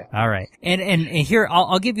will do that. All right. And here,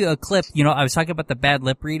 I'll give you a clip. You know, I was talking about the bad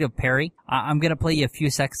lip read of Perry. I'm gonna play you a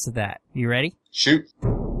few seconds of that. You ready? Shoot.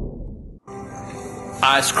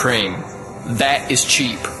 Ice cream. That is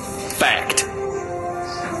cheap. Fact.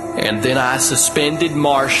 And then I suspended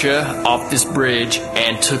Marcia off this bridge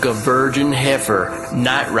and took a virgin heifer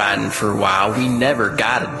night riding for a while. We never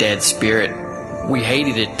got a dead spirit. We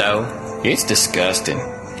hated it, though. It's disgusting.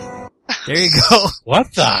 There you go.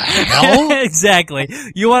 What the hell? Exactly.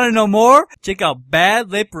 You want to know more? Check out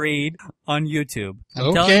Bad Lip Read on YouTube.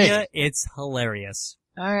 I'm telling you, it's hilarious.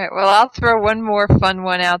 All right. Well, I'll throw one more fun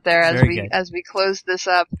one out there as we close this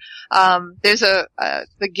up. There's the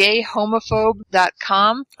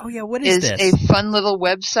gayhomophobe.com. Oh yeah, what is this? A fun little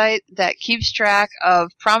website that keeps track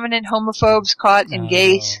of prominent homophobes caught in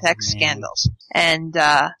gay sex scandals. And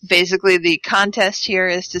basically the contest here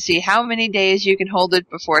is to see how many days you can hold it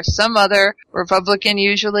before some other Republican,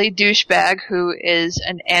 usually douchebag, who is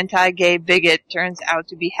an anti-gay bigot, turns out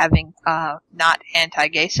to be having not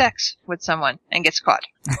anti-gay sex with someone and gets caught.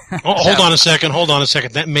 Hold on a second.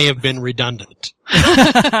 That may have been redundant.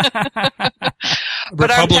 But our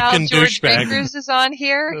pal Republican George douchebag. Binkers is on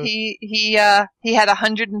here. He had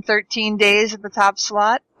 113 days at the top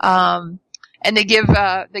slot. And they give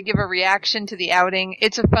a reaction to the outing.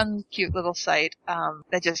 It's a fun, cute little site,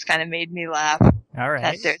 that just kind of made me laugh. All right.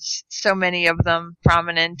 That there's so many of them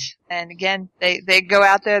prominent. And again, they go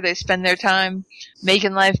out there, they spend their time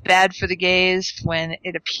making life bad for the gays when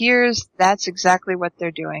it appears that's exactly what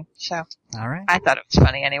they're doing. So. All right. I thought it was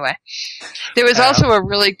funny anyway. There was also a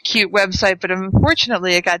really cute website, but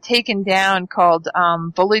unfortunately it got taken down called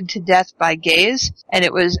Bullied to Death by Gays, and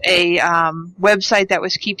it was a website that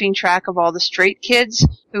was keeping track of all the straight kids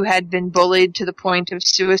who had been bullied to the point of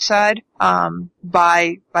suicide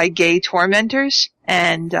by gay tormentors,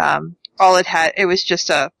 and it was just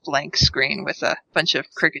a blank screen with a bunch of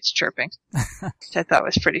crickets chirping, which I thought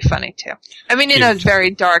was pretty funny too. I mean, in a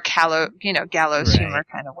very dark, gallows humor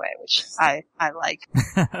kind of way, which I like.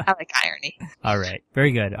 I like irony. All right.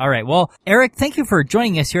 Very good. All right. Well, Eric, thank you for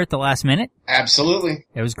joining us here at the last minute. Absolutely.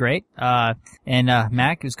 It was great. And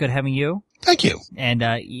Mac, it was good having you. Thank you. And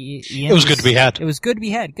Ian, it was good to be had. It was good to be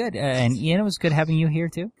had. Good. And Ian, it was good having you here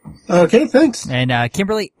too. Okay, thanks. And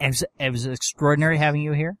Kimberly, it was extraordinary having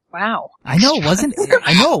you here. Wow. I know, wasn't it?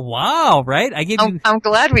 I know. Wow, right? I'm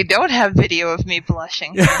glad we don't have video of me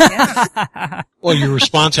blushing. Yeah. Well, your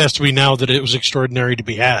response has to be now that it was extraordinary to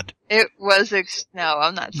be had. It was no,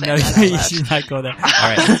 I'm not saying no, that. You should not go there. All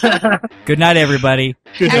right. Good night, everybody.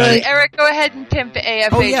 Good night. Actually, Eric, go ahead and pimp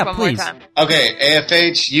AFH one please. more time. Okay,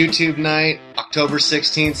 AFH YouTube night, October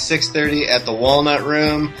 16th, 6:30 at the Walnut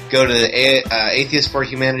Room. Go to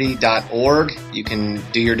atheistforhumanity.org. You can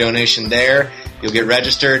do your donation there. You'll get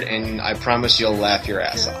registered, and I promise you'll laugh your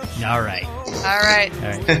ass off. All right. All right.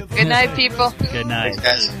 Good night, people. Good night.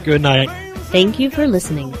 Thanks, guys. Good night. Thank you for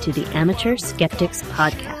listening to the Amateur Skeptics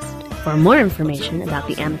podcast. For more information about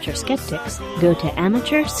the Amateur Skeptics, go to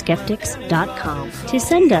amateurskeptics.com. To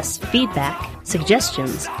send us feedback,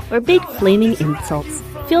 suggestions, or big flaming insults,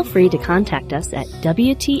 feel free to contact us at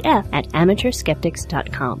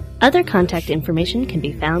WTF@amateurskeptics.com. Other contact information can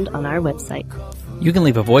be found on our website. You can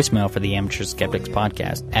leave a voicemail for the Amateur Skeptics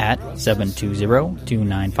podcast at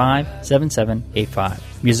 720-295-7785.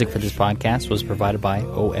 Music for this podcast was provided by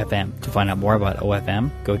OFM. To find out more about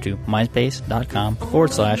OFM, go to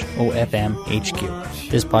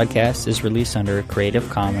myspace.com/OFMHQ. This podcast is released under a Creative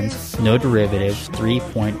Commons, No Derivatives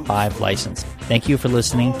 3.5 license. Thank you for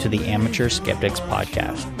listening to the Amateur Skeptics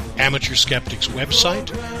podcast. Amateur Skeptics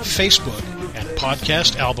website, Facebook, and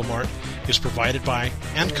podcast album art is provided by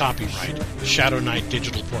and copyright Shadow Knight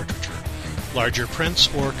Digital Portraiture. Larger prints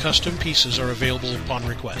or custom pieces are available upon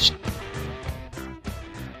request.